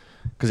lapse,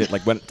 because it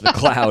like went to the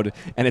cloud,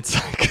 and it's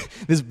like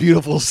this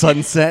beautiful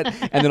sunset,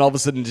 and then all of a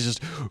sudden it's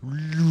just to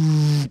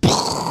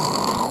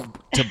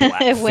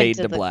black, it fade went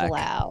to black.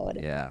 Cloud.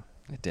 Yeah,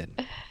 it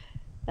did.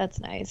 That's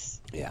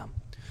nice. Yeah.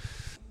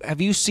 Have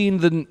you seen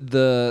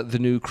the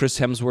new Chris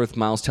Hemsworth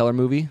Miles Teller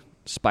movie,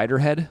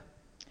 Spiderhead?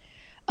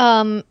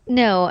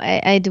 No,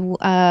 I do.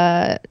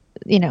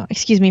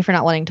 Excuse me for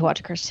not wanting to watch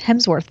a Chris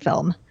Hemsworth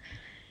film,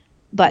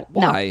 but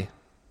why? No.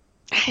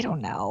 I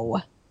don't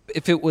know.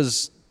 If it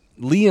was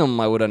Liam,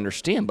 I would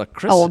understand, but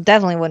Chris... Oh, well,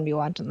 definitely wouldn't be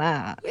watching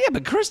that. Yeah,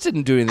 but Chris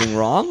didn't do anything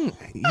wrong.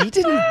 He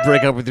didn't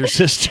break up with your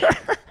sister.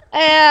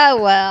 Yeah,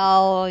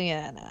 well, you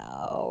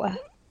know.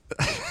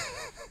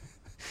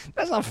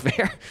 That's not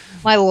fair.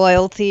 My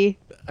loyalty.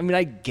 I mean,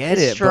 I get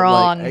it.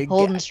 Strong, but like,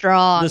 holding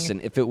strong.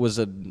 Listen, if it was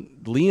a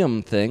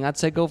Liam thing, I'd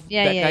say that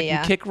guy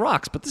can kick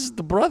rocks. But this is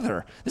the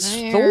brother. This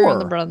is Thor.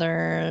 The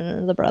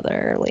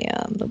brother,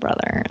 Liam, the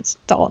brother. It's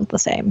all the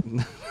same.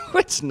 No,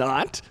 it's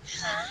not.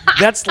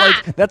 That's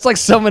like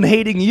someone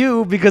hating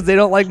you because they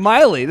don't like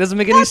Miley. It doesn't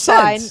make any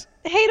sense.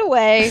 Fine. Hate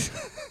away.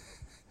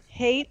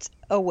 Hate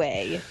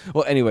away.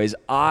 Well, anyways,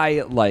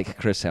 I like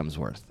Chris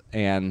Hemsworth,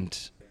 and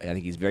I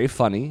think he's very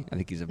funny. I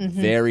think he's a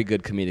very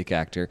good comedic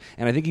actor,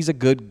 and I think he's a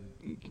good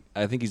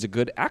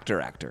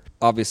actor.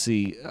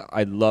 Obviously,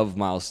 I love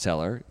Miles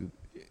Teller.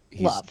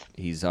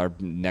 He's our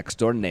next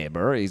door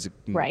neighbor. He's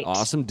an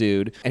awesome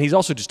dude, and he's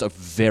also just a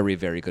very,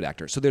 very good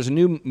actor. So there's a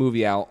new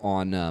movie out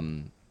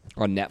on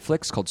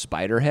Netflix called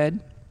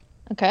Spiderhead.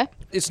 Okay.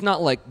 It's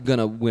not like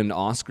gonna win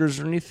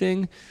Oscars or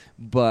anything,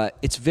 but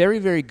it's very,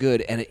 very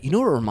good. And you know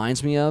what it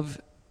reminds me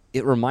of?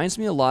 It reminds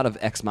me a lot of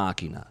Ex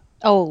Machina.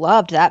 Oh,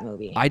 loved that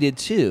movie. I did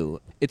too.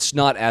 It's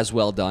not as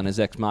well done as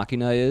Ex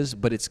Machina is,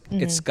 but it's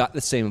got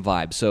the same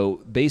vibe. So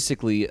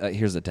basically,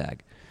 here's the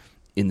tag.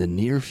 In the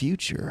near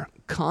future,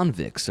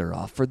 convicts are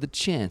offered the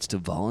chance to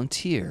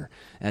volunteer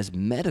as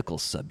medical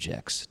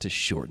subjects to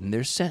shorten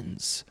their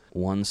sentence.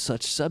 One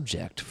such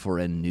subject for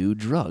a new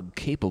drug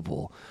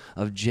capable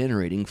of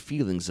generating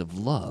feelings of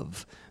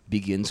love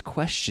begins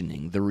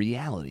questioning the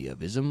reality of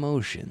his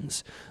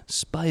emotions.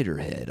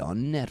 Spiderhead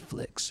on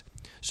Netflix.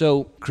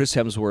 So Chris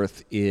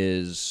Hemsworth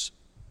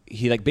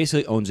he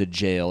basically owns a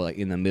jail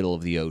in the middle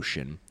of the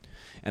ocean,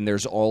 and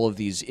there's all of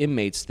these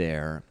inmates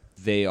there.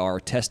 They are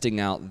testing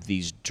out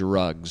these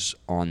drugs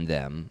on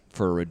them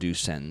for a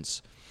reduced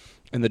sentence,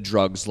 and the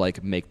drugs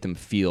make them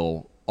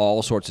feel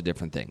all sorts of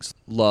different things: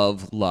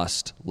 love,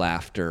 lust,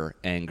 laughter,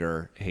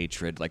 anger,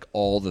 hatred,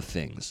 all the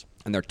things.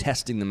 And they're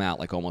testing them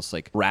out almost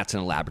like rats in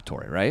a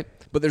laboratory, right?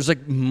 But there's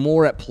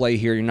more at play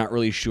here. You're not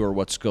really sure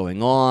what's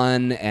going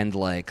on, and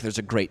there's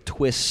a great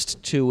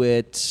twist to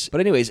it.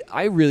 But anyways,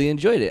 I really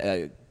enjoyed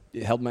it.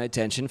 It held my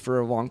attention for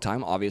a long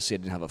time. Obviously, I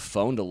didn't have a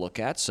phone to look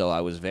at, so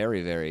I was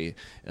very, very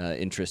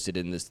interested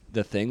in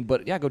the thing.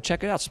 But yeah, go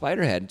check it out,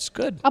 Spiderhead. It's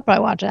good. I'll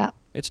probably watch that.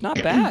 It's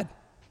not bad.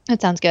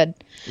 That sounds good.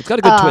 It's got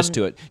a good twist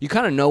to it. You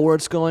kind of know where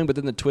it's going, but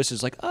then the twist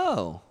is like,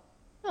 oh,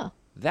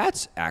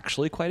 that's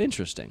actually quite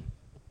interesting.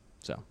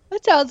 So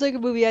That sounds like a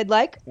movie I'd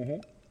like.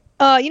 You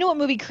know what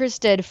movie Chris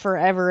did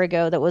forever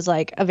ago that was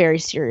like a very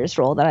serious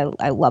role that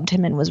I loved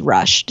him in was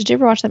Rush. Did you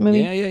ever watch that movie?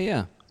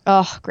 yeah.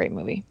 Oh, great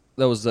movie.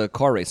 That was the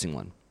car racing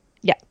one.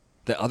 Yeah.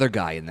 The other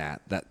guy in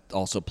that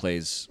also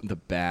plays the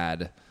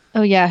bad.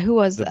 Oh yeah, who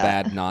was the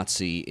that? bad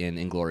Nazi in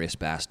Inglourious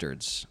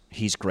Bastards.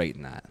 He's great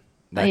in that.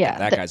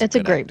 That guy's it's a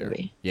a good great actor.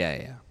 movie.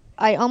 Yeah.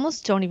 I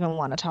almost don't even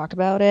want to talk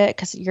about it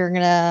because you're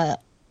gonna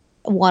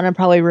want to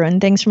probably ruin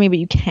things for me, but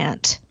you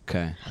can't.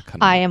 Okay.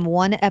 I am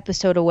one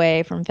episode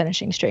away from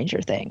finishing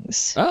Stranger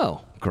Things. Oh,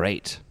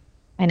 great.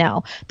 I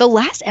know. The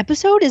last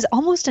episode is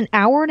almost an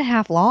hour and a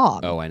half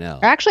long. Oh, I know.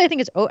 Or actually, I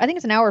think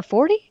it's an hour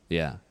 40.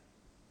 Yeah.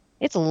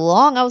 It's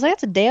long. I was like,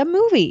 that's a damn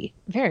movie.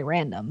 Very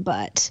random,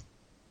 but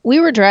we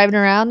were driving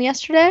around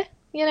yesterday,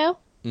 at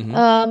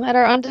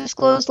our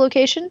undisclosed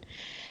location,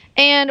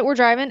 and we're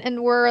driving,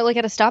 and we're like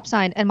at a stop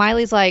sign, and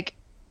Miley's like,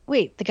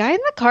 wait, the guy in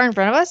the car in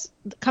front of us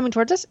coming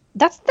towards us,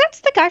 that's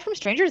the guy from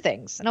Stranger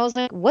Things. And I was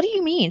like, what do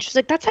you mean? She's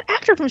like, that's that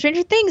actor from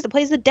Stranger Things that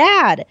plays the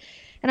dad.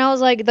 And I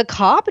was like, the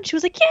cop? And she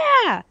was like,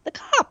 yeah, the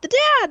cop, the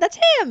dad, that's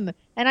him.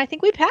 And I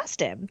think we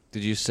passed him.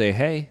 Did you say,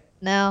 hey?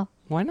 No.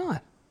 Why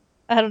not?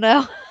 I don't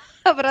know.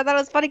 But I thought it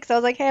was funny because I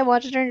was like, hey, I'm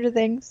watching Stranger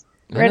Things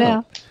right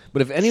now.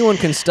 But if anyone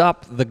can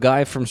stop the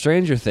guy from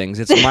Stranger Things,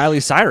 it's Miley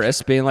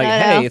Cyrus being like, I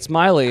hey, know. it's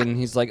Miley. And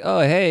he's like, oh,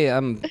 hey,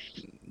 I'm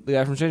the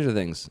guy from Stranger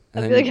Things.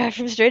 And I'll then- be the guy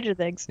from Stranger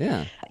Things.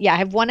 Yeah. Yeah, I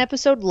have one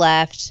episode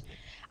left.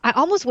 I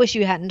almost wish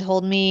you hadn't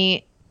told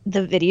me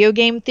the video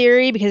game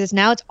theory because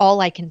it's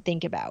all I can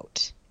think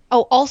about.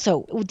 Oh,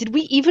 also, did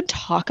we even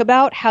talk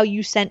about how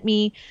you sent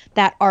me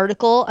that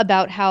article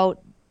about how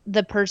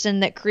the person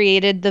that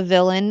created the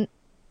villain,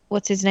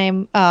 what's his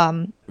name?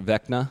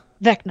 Vecna?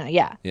 Vecna,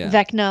 yeah.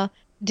 Vecna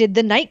did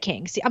the Night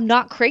King. See, I'm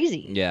not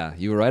crazy. Yeah,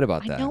 you were right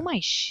about that. I know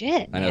my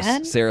shit, I know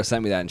man. Sarah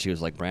sent me that, and she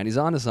was like, Brandy's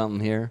onto something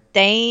here.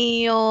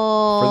 Damn.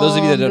 For those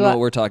of you that don't know what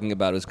we're talking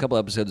about, it was a couple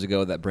episodes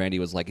ago that Brandy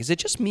was like, is it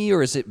just me,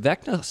 or is it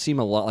Vecna seem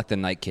a lot like the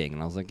Night King?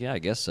 And I was like, yeah, I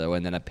guess so.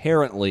 And then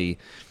apparently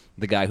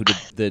the guy who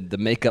did the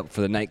makeup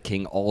for the Night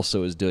King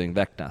also is doing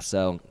Vecna.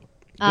 So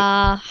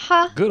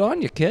good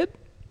on you, kid.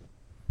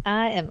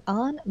 I am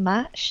on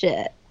my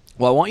shit.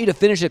 Well, I want you to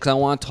finish it because I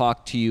want to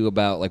talk to you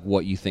about like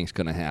what you think's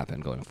going to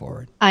happen going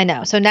forward. I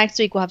know. So next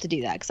week we'll have to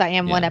do that because I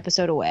am one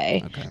episode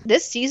away. Okay.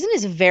 This season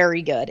is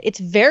very good. It's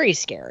very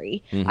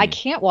scary. I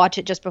can't watch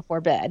it just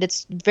before bed.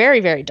 It's very,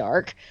 very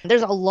dark.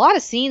 There's a lot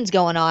of scenes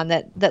going on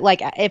that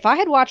like if I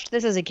had watched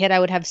this as a kid, I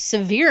would have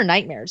severe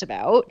nightmares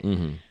about.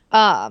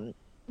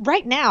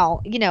 Right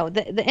now,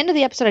 the end of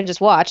the episode I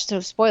just watched,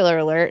 so spoiler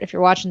alert, if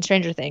you're watching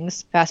Stranger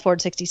Things, fast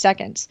forward 60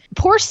 seconds.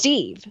 Poor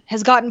Steve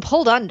has gotten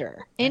pulled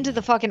under into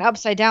the fucking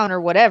upside down or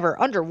whatever,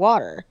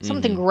 underwater.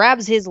 Something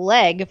grabs his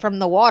leg from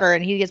the water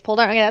and he gets pulled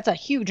under. Okay, that's a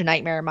huge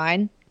nightmare of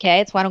mine. Okay,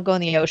 that's why I don't go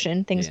in the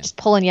ocean. Things just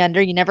pulling you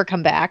under, you never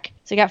come back.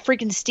 So you got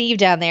freaking Steve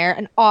down there,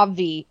 and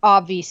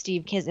obvi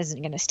Steve Kiss isn't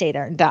going to stay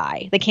there and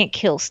die. They can't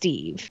kill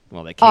Steve.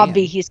 Well, they can.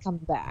 Obvi he's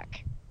coming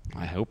back.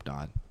 I hope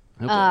not.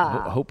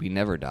 I hope he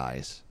never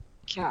dies.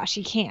 Gosh,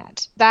 he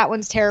can't. That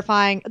one's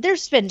terrifying.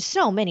 There's been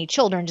so many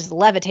children just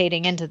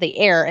levitating into the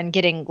air and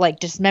getting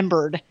like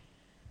dismembered,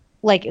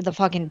 like the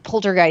fucking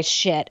poltergeist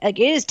shit. Like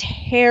it is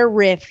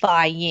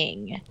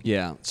terrifying.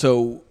 Yeah.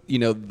 So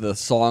the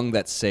song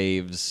that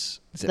saves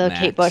the Max?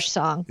 Kate Bush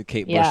song. The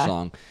Kate Bush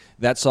song.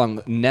 That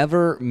song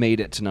never made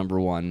it to number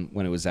one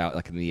when it was out,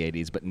 like in the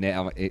 '80s, but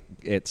now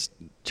it's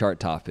chart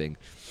topping.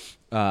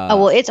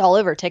 Well, it's all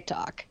over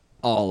TikTok.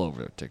 All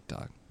over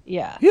TikTok.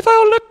 Yeah. If I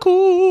only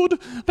could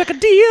make a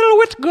deal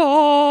with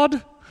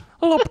God.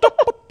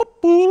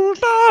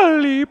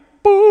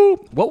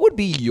 What would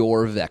be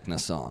your Vecna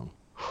song?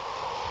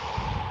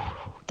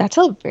 That's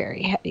a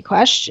very heavy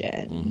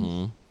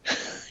question.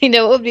 You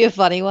know what would be a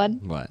funny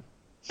one? What?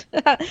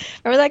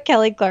 Remember that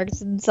Kelly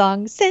Clarkson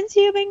song, Since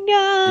You've Been Gone?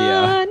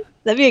 Yeah.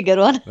 That'd be a good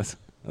one. That's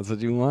what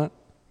you want?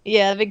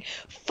 Yeah, big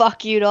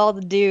fuck you to all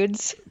the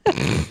dudes.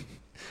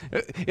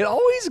 It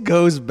always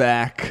goes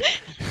back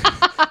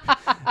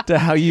to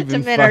how you've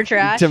been men are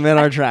trash. To men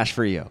are trash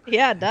for you.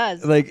 Yeah, it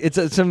does. Like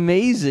it's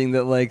amazing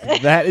that like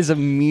that is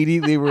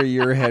immediately where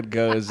your head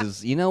goes.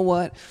 Is you know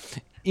what?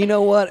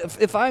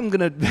 If I'm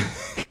gonna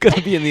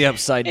be in the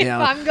upside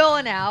down, if I'm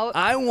going out,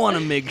 I want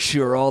to make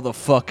sure all the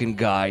fucking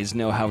guys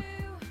know how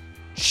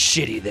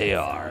shitty they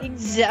are.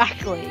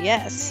 Exactly.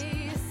 Yes.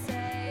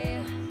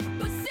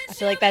 I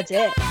feel like that's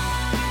it.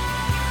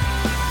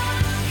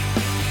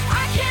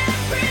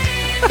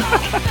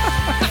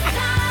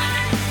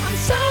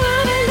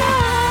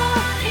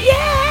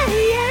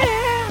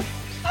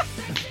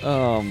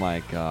 Oh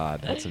my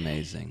God, that's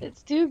amazing.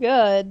 It's too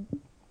good.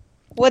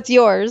 What's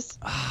yours?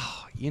 It's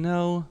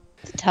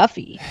a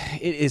toughie.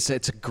 It's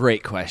a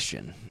great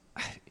question.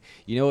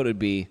 You know what it would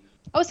be?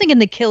 I was thinking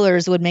the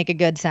Killers would make a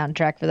good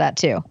soundtrack for that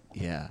too.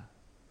 Yeah.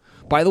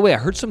 By the way, I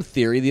heard some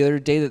theory the other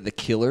day that the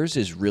Killers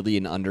is really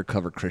an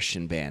undercover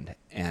Christian band.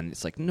 and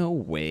it's like, no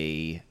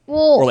way.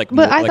 Well, Or like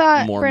but Mo- I like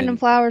thought Mormon- Brendan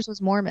Flowers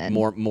was Mormon.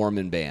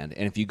 Mormon band,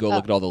 and if you go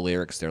look at all the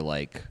lyrics, they're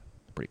like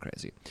pretty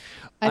crazy.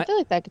 I feel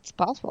like that's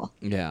possible.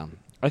 Yeah,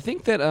 I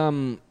think that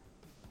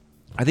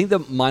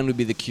mine would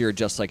be The Cure,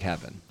 Just Like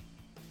Heaven.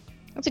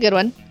 That's a good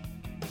one.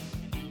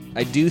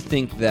 I do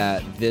think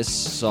that this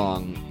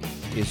song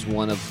is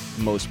one of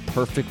the most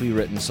perfectly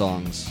written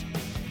songs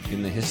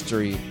in the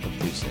history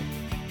of music.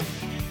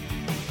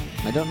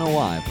 I don't know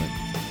why, but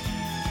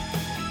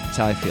that's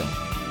how I feel.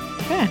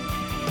 Okay.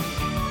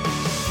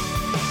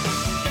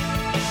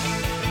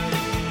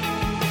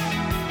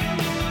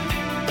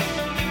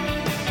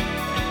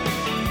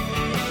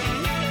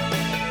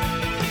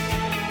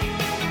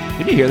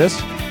 Did you hear this?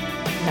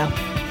 No.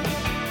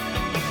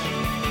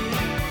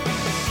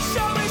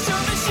 Show me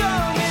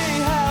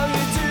how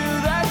you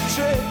do that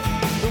trick.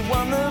 The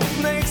one that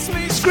makes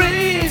me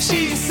scream,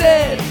 she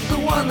said. The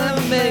one that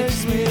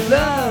makes me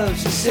love,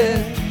 she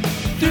said.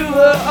 Threw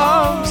her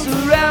arms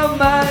around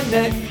my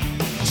neck.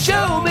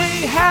 Show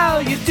me how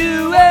you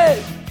do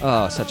it.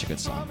 Oh, such a good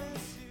song.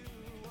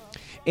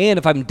 And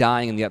if I'm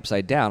dying in the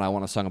Upside Down, I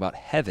want a song about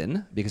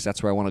heaven because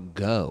that's where I want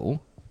to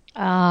go.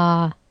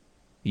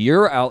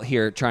 You're out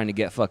here trying to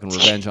get fucking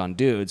revenge on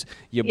dudes.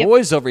 Your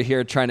boy's over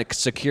here trying to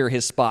secure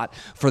his spot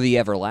for the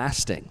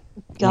everlasting.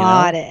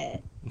 Got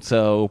it.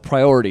 So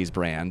priorities,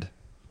 Brand.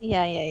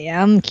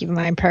 Yeah. I'm keeping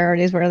my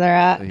priorities where they're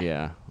at.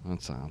 Yeah,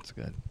 that sounds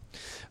good.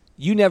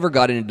 You never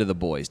got into The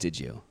Boys, did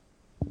you?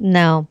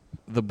 No.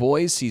 The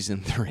Boys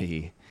season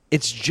 3.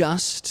 It's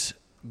just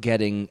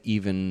getting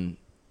even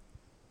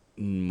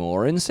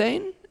more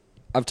insane.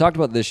 I've talked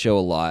about this show a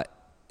lot.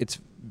 It's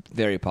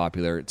very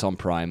popular. It's on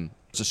Prime.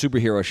 It's a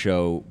superhero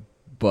show,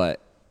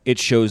 but it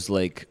shows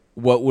like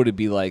what would it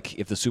be like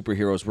if the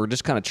superheroes were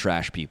just kind of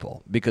trash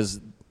people, because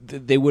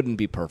they wouldn't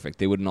be perfect.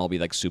 They wouldn't all be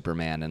like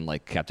Superman and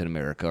like Captain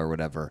America or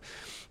whatever.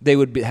 They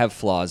would have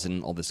flaws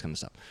and all this kind of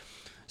stuff.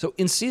 So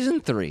in season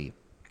 3,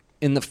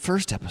 in the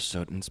first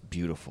episode, and it's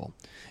beautiful,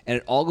 and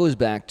it all goes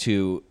back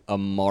to a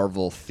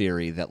Marvel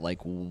theory that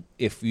like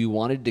if you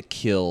wanted to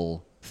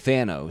kill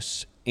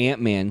Thanos,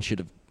 Ant-Man should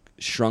have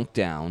shrunk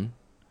down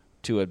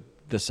to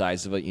the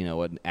size of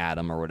an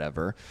atom or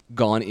whatever,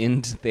 gone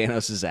into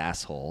Thanos'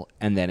 asshole,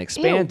 and then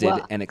expanded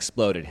and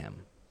exploded him.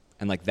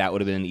 And like that would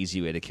have been an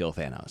easy way to kill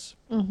Thanos.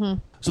 Mm-hmm.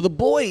 So the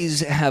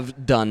boys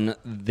have done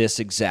this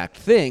exact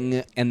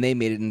thing, and they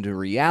made it into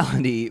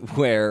reality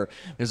where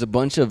there's a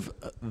bunch of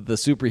the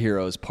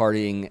superheroes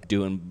partying,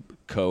 doing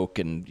coke,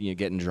 and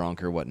getting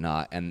drunk or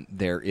whatnot. And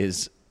there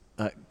is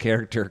a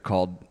character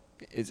called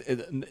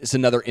it's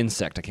another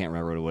insect. I can't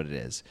remember what it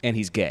is, and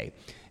he's gay.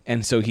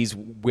 And so he's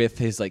with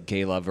his like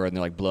gay lover, and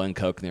they're like blowing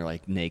coke, and they're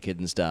like naked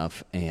and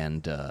stuff.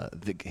 And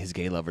his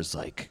gay lover's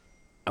like,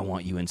 "I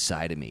want you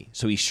inside of me."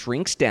 So he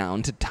shrinks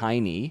down to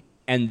tiny,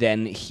 and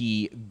then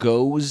he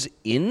goes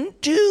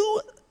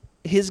into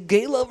his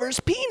gay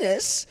lover's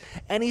penis,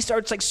 and he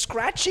starts like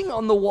scratching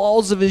on the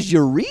walls of his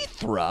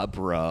urethra,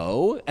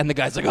 bro. And the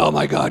guy's like, "Oh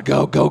my God,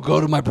 go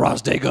to my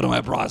prostate, go to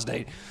my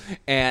prostate."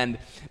 And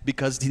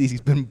because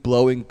he's been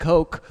blowing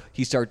coke,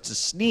 he starts to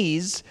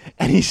sneeze,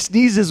 and he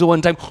sneezes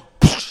one time,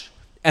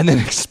 and then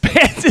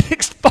expands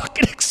and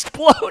fucking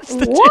explodes.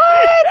 The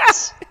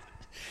What?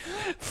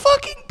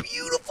 Fucking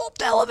beautiful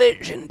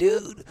television,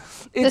 dude.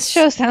 This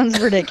show sounds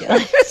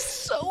ridiculous. It's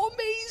so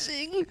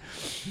amazing.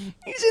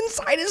 He's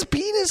inside his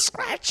penis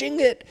scratching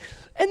it,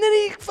 and then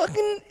he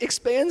fucking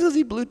expands because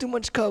he blew too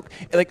much coke.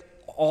 And like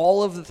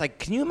all of the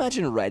can you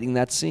imagine writing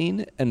that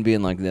scene and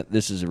being like,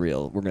 "This is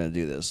real. We're gonna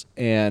do this."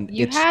 And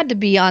You had to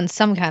be on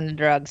some kind of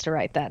drugs to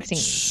write that scene.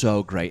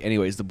 So great.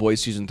 Anyways, The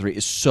Boys season 3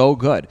 is so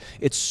good.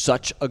 It's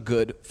such a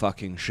good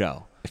fucking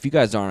show. If you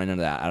guys aren't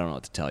into that, I don't know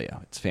what to tell you.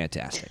 It's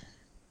fantastic.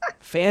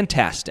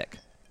 Fantastic.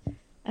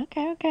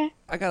 Okay.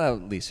 I got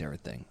at least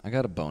everything. I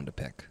got a bone to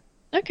pick.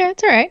 Okay,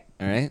 it's all right.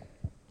 All right?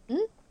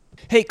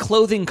 Hey,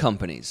 clothing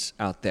companies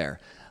out there,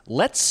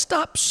 let's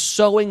stop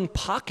sewing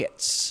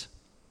pockets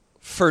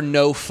for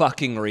no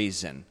fucking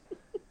reason.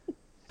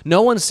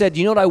 No one said,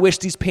 "You know what I wish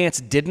these pants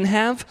didn't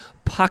have?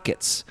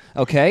 Pockets."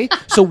 Okay?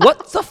 So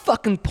what's the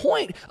fucking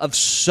point of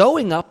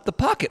sewing up the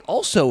pocket?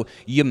 Also,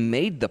 you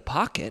made the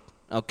pocket.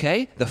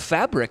 Okay? The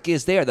fabric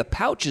is there. The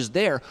pouch is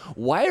there.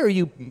 Why are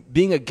you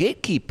being a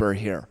gatekeeper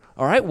here?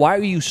 All right? Why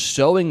are you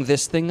sewing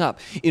this thing up?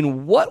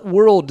 In what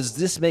world does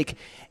this make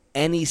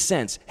any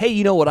sense? Hey,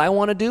 you know what I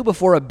want to do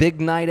before a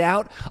big night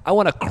out? I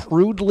want to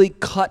crudely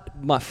cut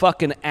my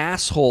fucking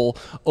asshole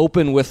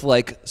open with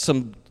like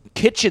some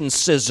kitchen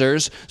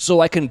scissors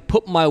so I can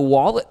put my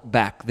wallet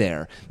back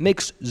there.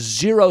 Makes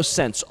zero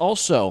sense.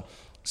 Also,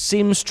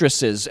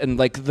 seamstresses and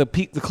like the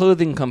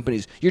clothing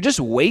companies, you're just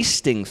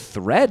wasting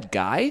thread,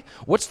 guy.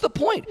 What's the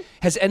point?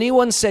 Has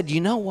anyone said, "You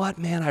know what,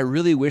 man, I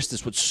really wish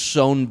this was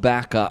sewn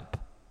back up"?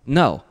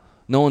 No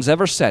one's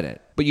ever said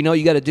it. But you know what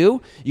you got to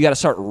do? You got to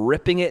start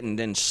ripping it and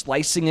then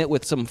slicing it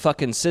with some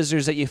fucking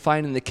scissors that you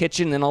find in the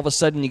kitchen, and then all of a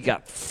sudden you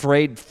got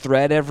frayed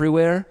thread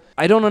everywhere.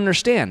 I don't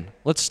understand.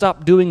 Let's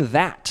stop doing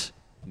that,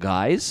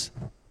 guys.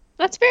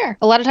 That's fair.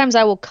 A lot of times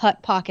I will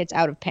cut pockets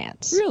out of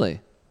pants.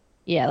 Really?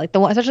 Yeah, like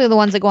especially the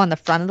ones that go on the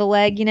front of the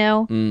leg,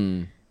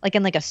 Mm. like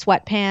in like a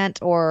sweat pant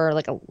or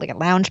like a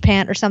lounge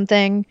pant or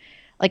something.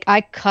 Like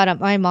I cut them.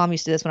 My mom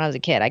used to do this when I was a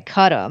kid. I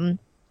cut them,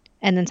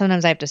 and then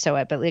sometimes I have to sew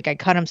it. But like I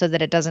cut them so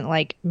that it doesn't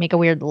like make a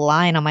weird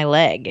line on my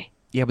leg.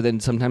 Yeah, but then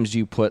sometimes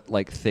you put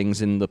like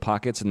things in the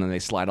pockets and then they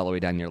slide all the way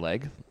down your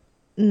leg,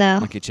 No,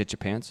 like you chit your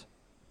pants.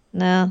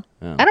 no,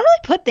 Oh. I don't really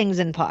put things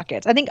in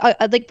pockets. I think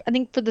I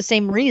think for the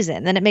same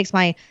reason. Then it makes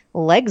my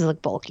legs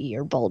look bulky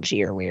or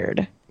bulgy or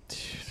weird.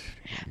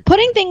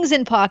 Putting things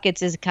in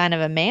pockets is kind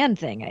of a man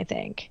thing, I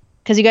think,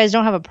 because you guys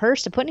don't have a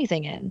purse to put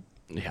anything in.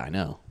 Yeah, I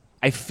know.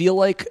 I feel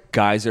like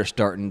guys are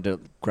starting to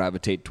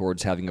gravitate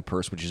towards having a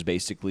purse, which is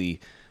basically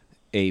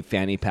a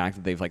fanny pack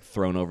that they've like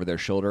thrown over their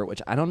shoulder,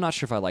 which I'm not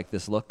sure if I like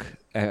this look.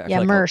 I feel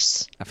like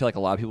merce. I feel like a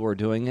lot of people are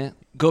doing it.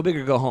 Go big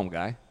or go home,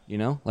 guy. You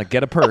know, like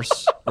get a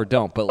purse or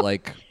don't, but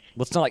like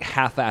let's not like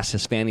half-ass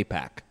his fanny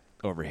pack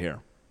over here.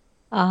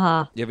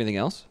 Uh-huh. You have anything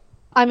else?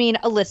 I mean,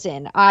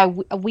 listen, I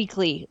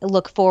weekly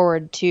look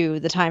forward to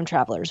The Time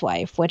Traveler's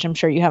Wife, which I'm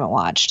sure you haven't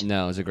watched.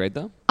 No, is it great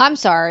though? I'm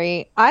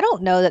sorry. I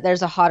don't know that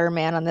there's a hotter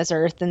man on this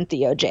earth than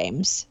Theo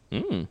James.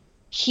 Mm.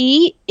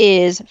 He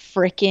is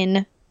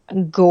freaking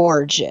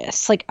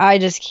gorgeous. Like, I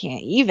just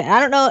can't even. I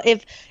don't know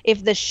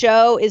if the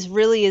show is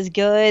really as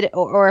good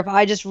or if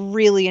I just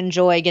really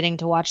enjoy getting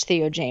to watch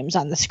Theo James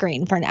on the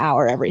screen for an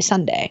hour every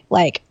Sunday.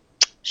 Like,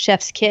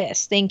 chef's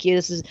kiss. Thank you.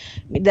 This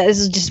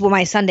is just what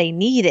my Sunday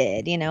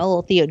needed. A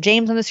little Theo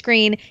James on the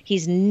screen.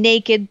 He's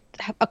naked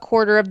a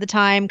quarter of the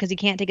time because he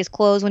can't take his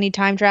clothes when he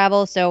time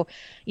travels. So,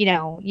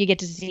 you get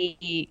to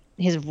see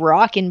his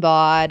rockin'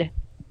 bod.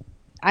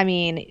 I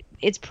mean,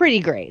 it's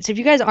pretty great. So if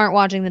you guys aren't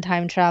watching The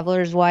Time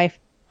Traveler's Wife,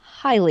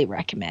 highly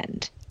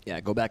recommend.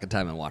 Yeah, go back in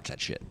time and watch that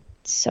shit.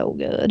 It's so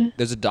good.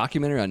 There's a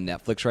documentary on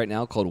Netflix right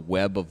now called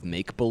Web of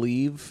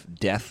Make-Believe,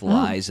 Death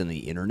Lies and the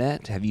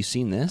Internet. Have you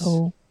seen this?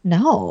 Oh,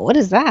 no. What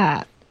is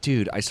that?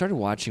 Dude, I started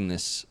watching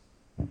this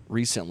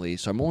recently,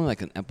 so I'm only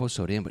like an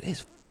episode in, but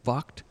it's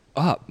fucked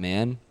up,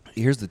 man.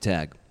 Here's the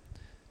tag.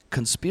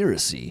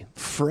 Conspiracy,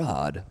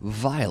 fraud,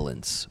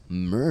 violence,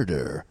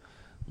 murder.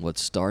 What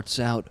starts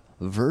out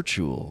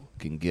virtual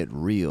can get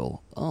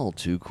real all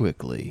too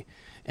quickly.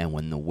 And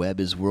when the web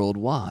is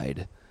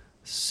worldwide,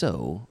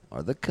 so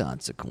are the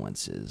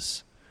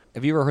consequences.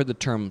 Have you ever heard the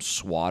term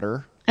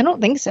swatter? I don't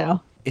think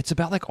so. It's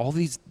about like all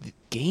these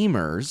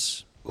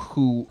gamers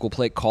who will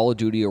play Call of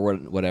Duty or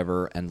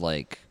whatever and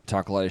like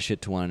talk a lot of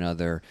shit to one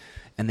another,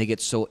 and they get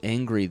so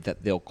angry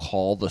that they'll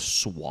call the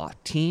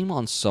SWAT team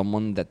on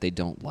someone that they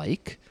don't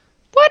like.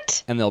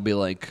 What? And they'll be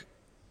like,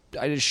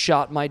 I just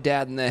shot my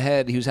dad in the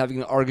head. He was having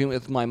an argument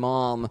with my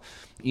mom.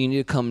 You need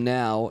to come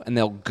now. And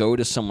they'll go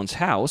to someone's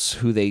house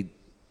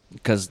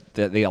because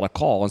they got a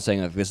call and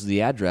saying like, this is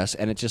the address,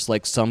 and it's just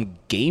like some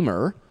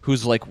gamer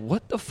who's like,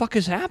 what the fuck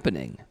is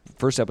happening?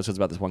 First episode's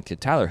about this one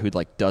kid, Tyler, who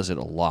like does it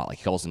a lot. Like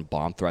he calls in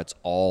bomb threats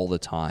all the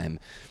time.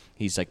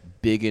 He's like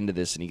big into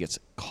this, and he gets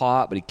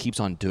caught, but he keeps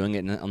on doing it.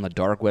 And on the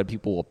dark web,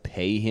 people will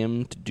pay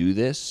him to do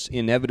this.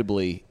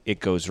 Inevitably, it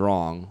goes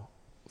wrong.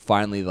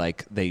 Finally,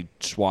 like they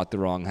SWAT the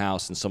wrong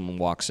house, and someone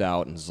walks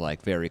out and is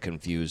like very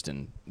confused,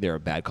 and there are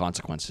bad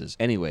consequences.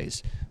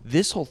 Anyways,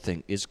 this whole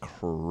thing is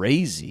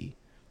crazy.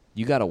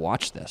 You got to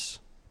watch this.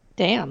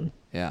 Damn.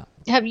 Yeah.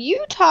 Have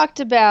you talked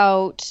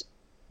about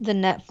the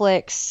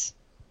Netflix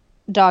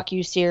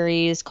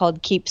docuseries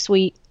called Keep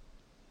Sweet?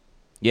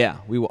 Yeah,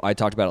 I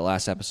talked about it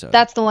last episode.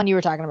 That's the one you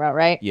were talking about,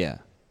 right? Yeah.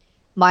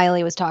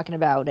 Miley was talking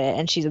about it,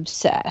 and she's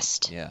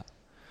obsessed. Yeah.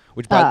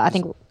 Which I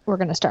think we're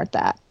going to start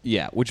that.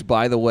 Yeah, which,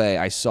 by the way,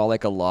 I saw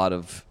like a lot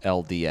of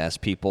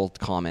LDS people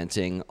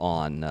commenting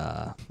on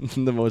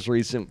the most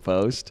recent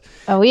post.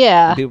 Oh,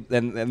 yeah.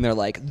 And they're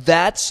like,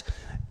 that's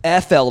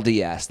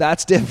FLDS.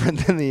 That's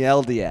different than the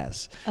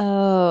LDS.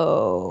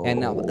 Oh. And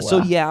now,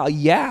 so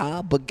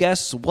yeah, but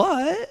guess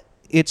what?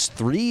 It's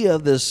 3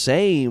 of the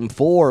same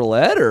 4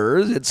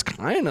 letters. It's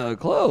kind of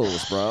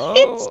close, bro.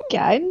 It's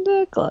kind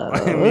of close.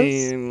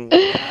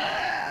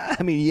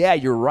 I mean, yeah,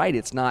 you're right.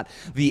 It's not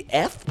the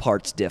F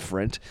part's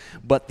different,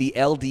 but the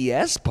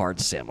LDS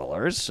part's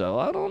similar. So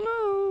I don't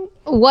know.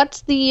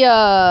 What's the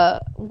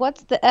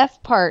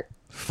F part?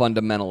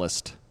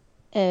 Fundamentalist.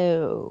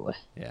 Oh.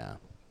 Yeah.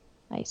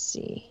 I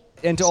see.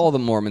 And to all the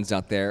Mormons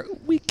out there,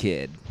 we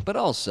kid, but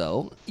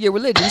also your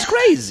religion's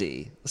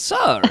crazy.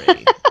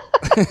 Sorry.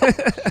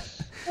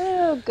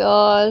 Oh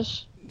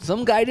gosh.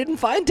 Some guy didn't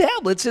find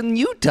tablets in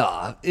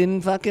Utah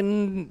in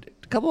fucking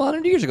a couple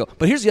hundred years ago.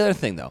 But here's the other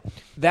thing, though.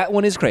 That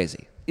one is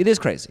crazy. It is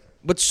crazy.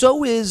 But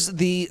so is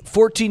the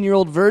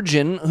 14-year-old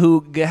virgin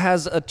who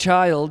has a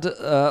child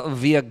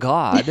via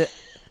God,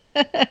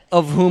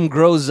 of whom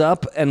grows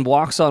up and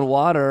walks on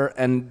water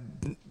and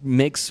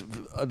makes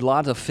a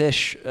lot of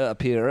fish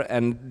appear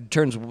and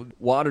turns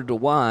water to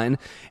wine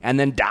and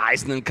then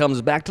dies and then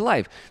comes back to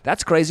life.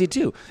 That's crazy,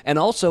 too. And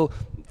also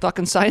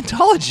fucking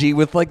Scientology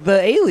with like the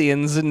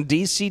aliens and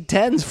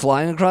DC-10s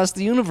flying across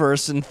the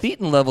universe and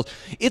thetan levels.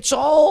 It's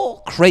all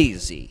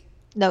crazy.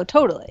 No,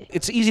 totally.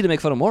 It's easy to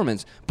make fun of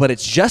Mormons, but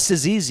it's just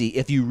as easy,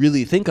 if you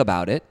really think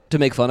about it, to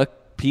make fun of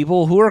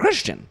people who are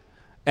Christian.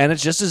 And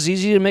it's just as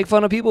easy to make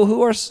fun of people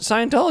who are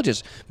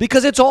Scientologists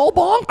because it's all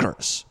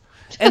bonkers.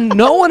 And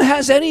no one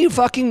has any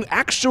fucking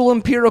actual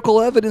empirical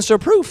evidence or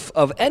proof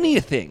of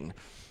anything.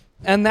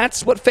 And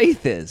that's what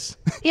faith is.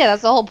 Yeah,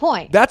 that's the whole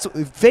point.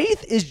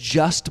 Faith is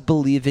just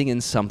believing in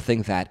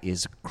something that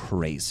is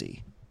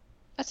crazy.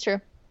 That's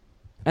true.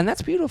 And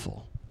that's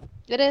beautiful.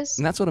 It is.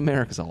 And that's what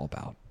America's all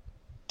about.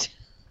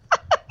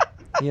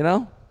 You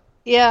know?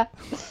 Yeah.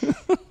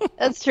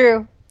 That's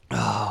true.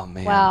 Oh,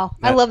 man. Wow.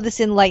 I love this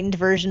enlightened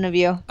version of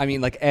you. I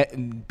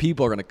mean,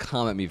 people are going to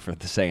come at me for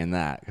saying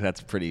that.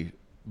 That's pretty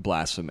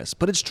blasphemous.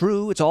 But it's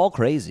true. It's all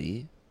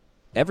crazy.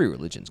 Every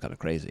religion's kind of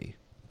crazy.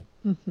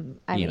 Mm-hmm.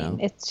 I mean,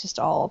 it's just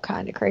all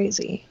kind of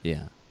crazy.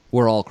 Yeah.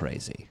 We're all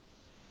crazy.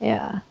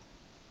 Yeah.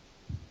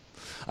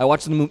 I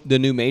watched the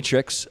new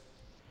Matrix.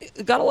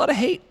 It got a lot of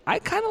hate. I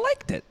kind of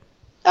liked it.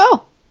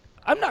 Oh.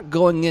 I'm not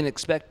going in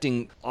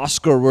expecting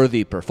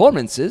Oscar-worthy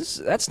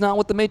performances. That's not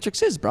what the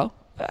Matrix is, bro.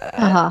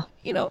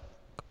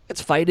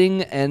 It's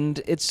fighting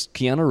and it's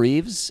Keanu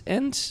Reeves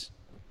and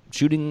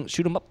shoot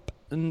 'em up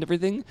and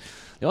everything.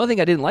 The only thing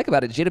I didn't like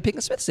about it is Jada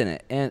Pinkett Smith's in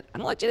it, and I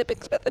don't like Jada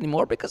Pinkett Smith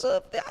anymore because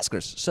of the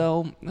Oscars.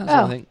 So that's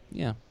the only thing.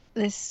 Yeah.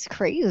 This is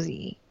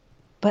crazy.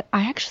 But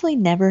I actually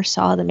never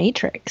saw The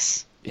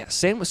Matrix. Yeah,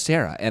 same with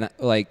Sarah. And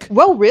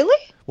Whoa, really?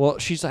 Well,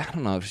 she's like, I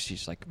don't know if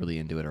she's like really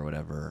into it or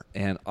whatever.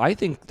 And I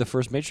think the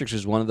first Matrix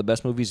is one of the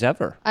best movies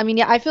ever. I mean,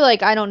 yeah, I feel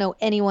like I don't know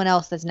anyone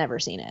else that's never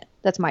seen it.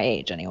 That's my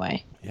age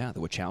anyway. Yeah, the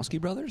Wachowski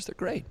brothers, they're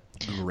great.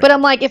 But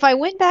I'm like, if I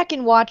went back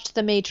and watched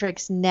The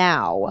Matrix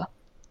now,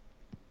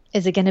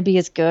 is it going to be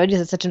as good?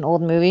 Is it such an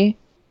old movie?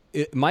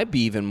 It might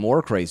be even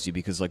more crazy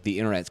because like the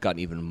internet's gotten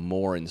even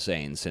more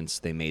insane since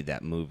they made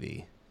that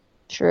movie.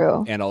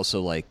 True. And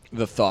also, like,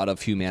 the thought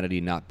of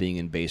humanity not being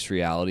in base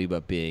reality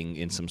but being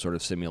in some sort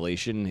of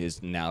simulation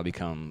has now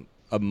become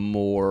a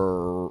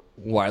more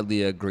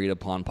widely agreed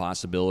upon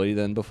possibility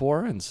than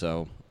before. And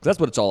so that's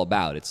what it's all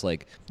about. It's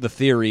like the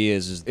theory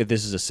is if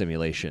this is a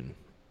simulation.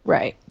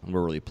 Right. And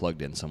we're really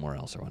plugged in somewhere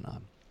else or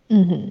whatnot.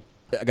 Mm-hmm.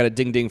 I got a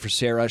ding-ding for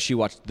Sarah. She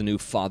watched the new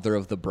Father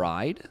of the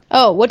Bride.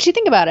 Oh, what'd she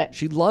think about it?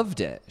 She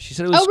loved it. She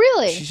said it was. Oh,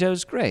 really? She said it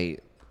was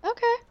great.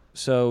 Okay.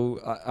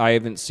 So I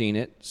haven't seen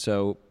it.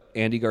 So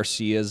Andy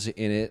Garcia's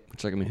in it.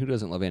 Which, like, I mean, who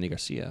doesn't love Andy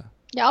Garcia?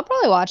 Yeah, I'll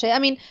probably watch it. I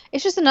mean,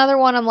 it's just another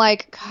one. I'm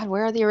like, God,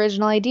 where are the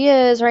original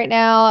ideas right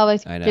now? I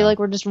feel like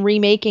we're just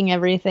remaking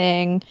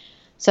everything.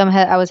 So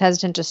I was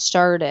hesitant to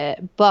start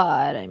it.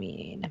 But, I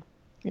mean,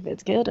 if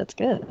it's good, it's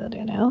good,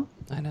 you know?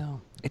 I know.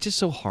 It's just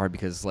so hard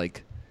because,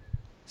 like,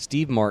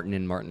 Steve Martin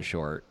and Martin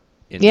Short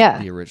in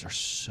the original are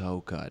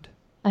so good.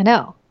 I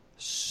know.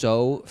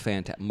 So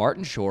fantastic.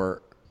 Martin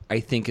Short, I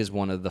think, is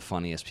one of the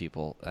funniest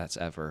people that's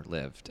ever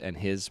lived. And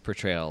his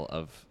portrayal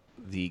of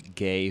the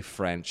gay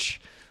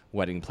French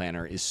wedding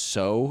planner is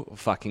so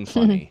fucking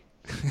funny.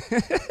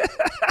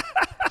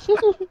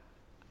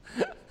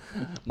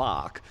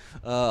 Mark.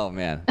 Oh,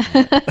 man.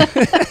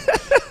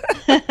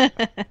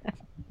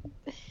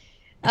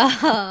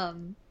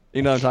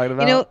 You know what I'm talking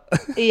about?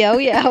 You know,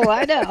 yeah, well,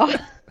 I know.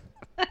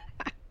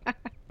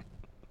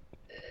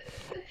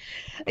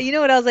 You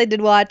know what else I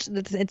did watch?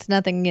 It's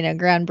nothing,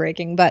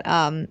 groundbreaking, but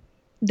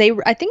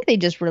I think they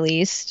just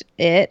released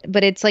it,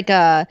 but it's like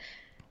I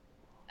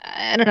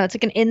don't know, it's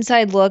like an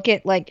inside look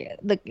at like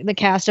the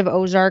cast of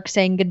Ozark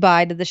saying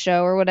goodbye to the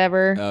show or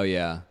whatever. Oh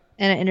yeah.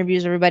 And it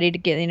interviews everybody to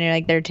get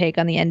like their take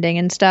on the ending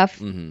and stuff.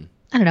 Mm-hmm.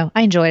 I don't know.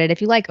 I enjoyed it.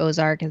 If you like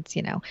Ozark, it's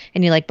and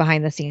you like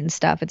behind the scenes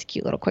stuff, it's a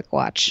cute little quick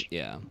watch.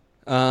 Yeah.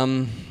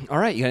 All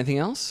right. You got anything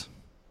else?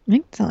 I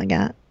think that's all I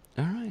got.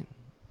 All right.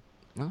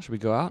 Well, should we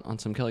go out on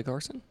some Kelly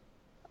Clarkson?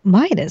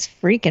 Might as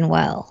freaking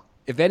well.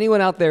 If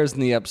anyone out there is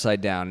in the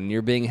Upside Down and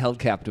you're being held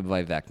captive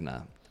by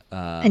Vecna,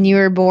 and you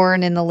were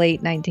born in the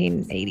late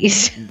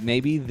 1980s,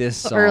 maybe this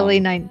song, early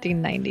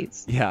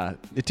 1990s. Yeah,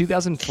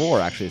 2004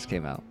 actually this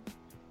came out.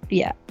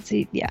 Yeah.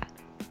 See, yeah.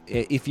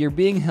 If you're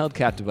being held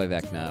captive by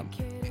Vecna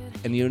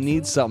and you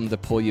need something to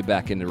pull you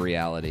back into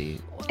reality,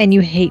 and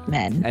you hate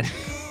men,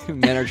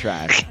 and men are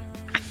trash.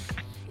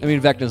 I mean,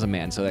 Vecna's a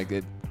man, so like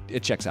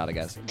it checks out, I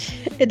guess.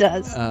 It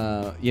does.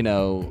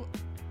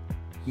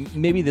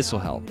 Maybe this will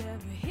help.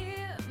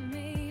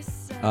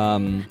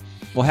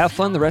 Well, have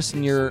fun the rest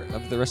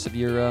of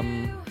your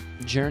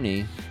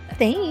journey.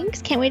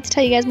 Thanks. Can't wait to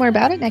tell you guys more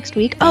about it next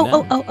week.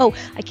 Oh!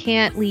 I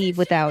can't leave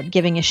without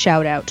giving a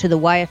shout out to the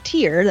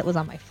YFTer that was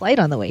on my flight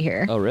on the way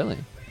here. Oh, really?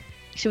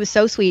 She was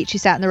so sweet. She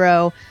sat in the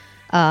row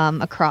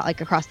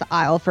across the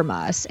aisle from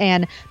us,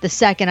 and the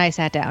second I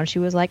sat down, she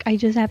was like, "I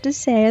just have to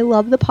say, I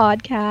love the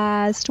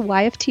podcast.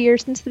 YFTer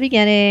since the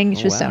beginning."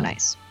 She was so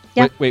nice.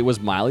 Yeah. Wait,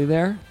 was Miley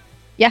there?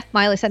 Yeah,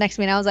 Miley sat next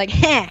to me, and I was like,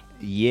 "Heh."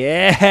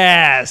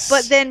 Yes.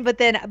 But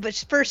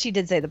first she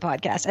did say the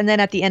podcast, and then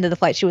at the end of the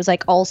flight, she was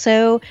like,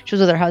 also, she was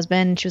with her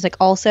husband. She was like,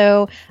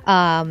 also,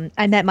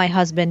 I met my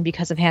husband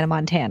because of Hannah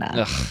Montana.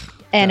 Ugh,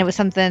 and it was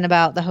something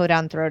about the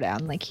hoedown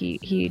throwdown. Like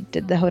he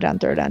did the hoedown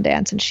throwdown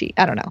dance, and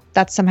I don't know.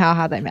 That's somehow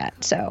how they met.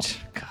 So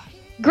God.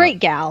 Great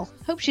gal.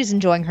 Hope she's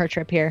enjoying her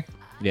trip here.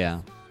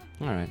 Yeah.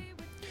 All right.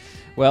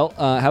 Well,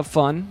 have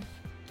fun.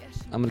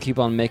 I'm gonna keep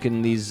on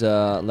making these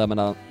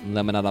lemonada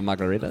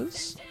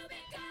margaritas.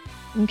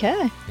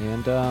 Okay.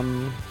 And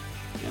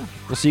yeah,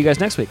 we'll see you guys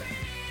next week.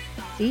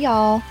 See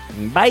y'all.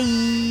 Bye.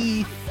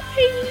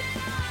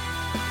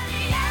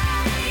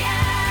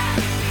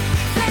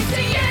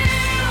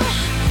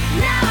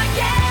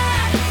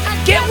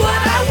 Get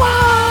what I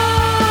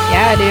want.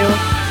 Yeah, I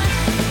do.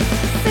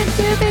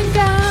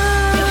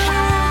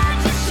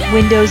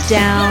 Windows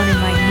down in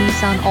my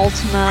Nissan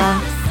Altima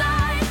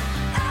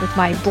with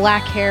my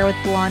black hair with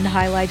blonde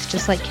highlights,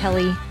 just like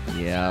Kelly.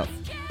 Yeah.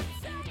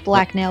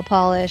 Black nail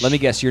polish. Let me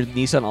guess. Your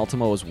Nissan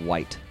Altima was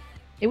white.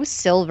 It was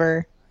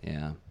silver.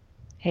 Yeah.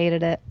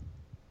 Hated it.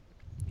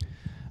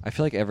 I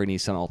feel like every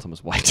Nissan Altima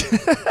is white.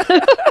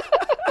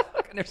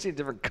 I've never seen a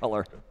different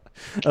color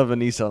of a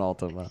Nissan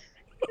Altima.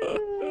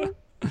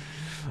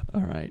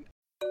 All right.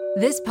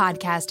 This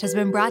podcast has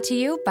been brought to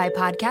you by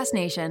Podcast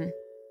Nation.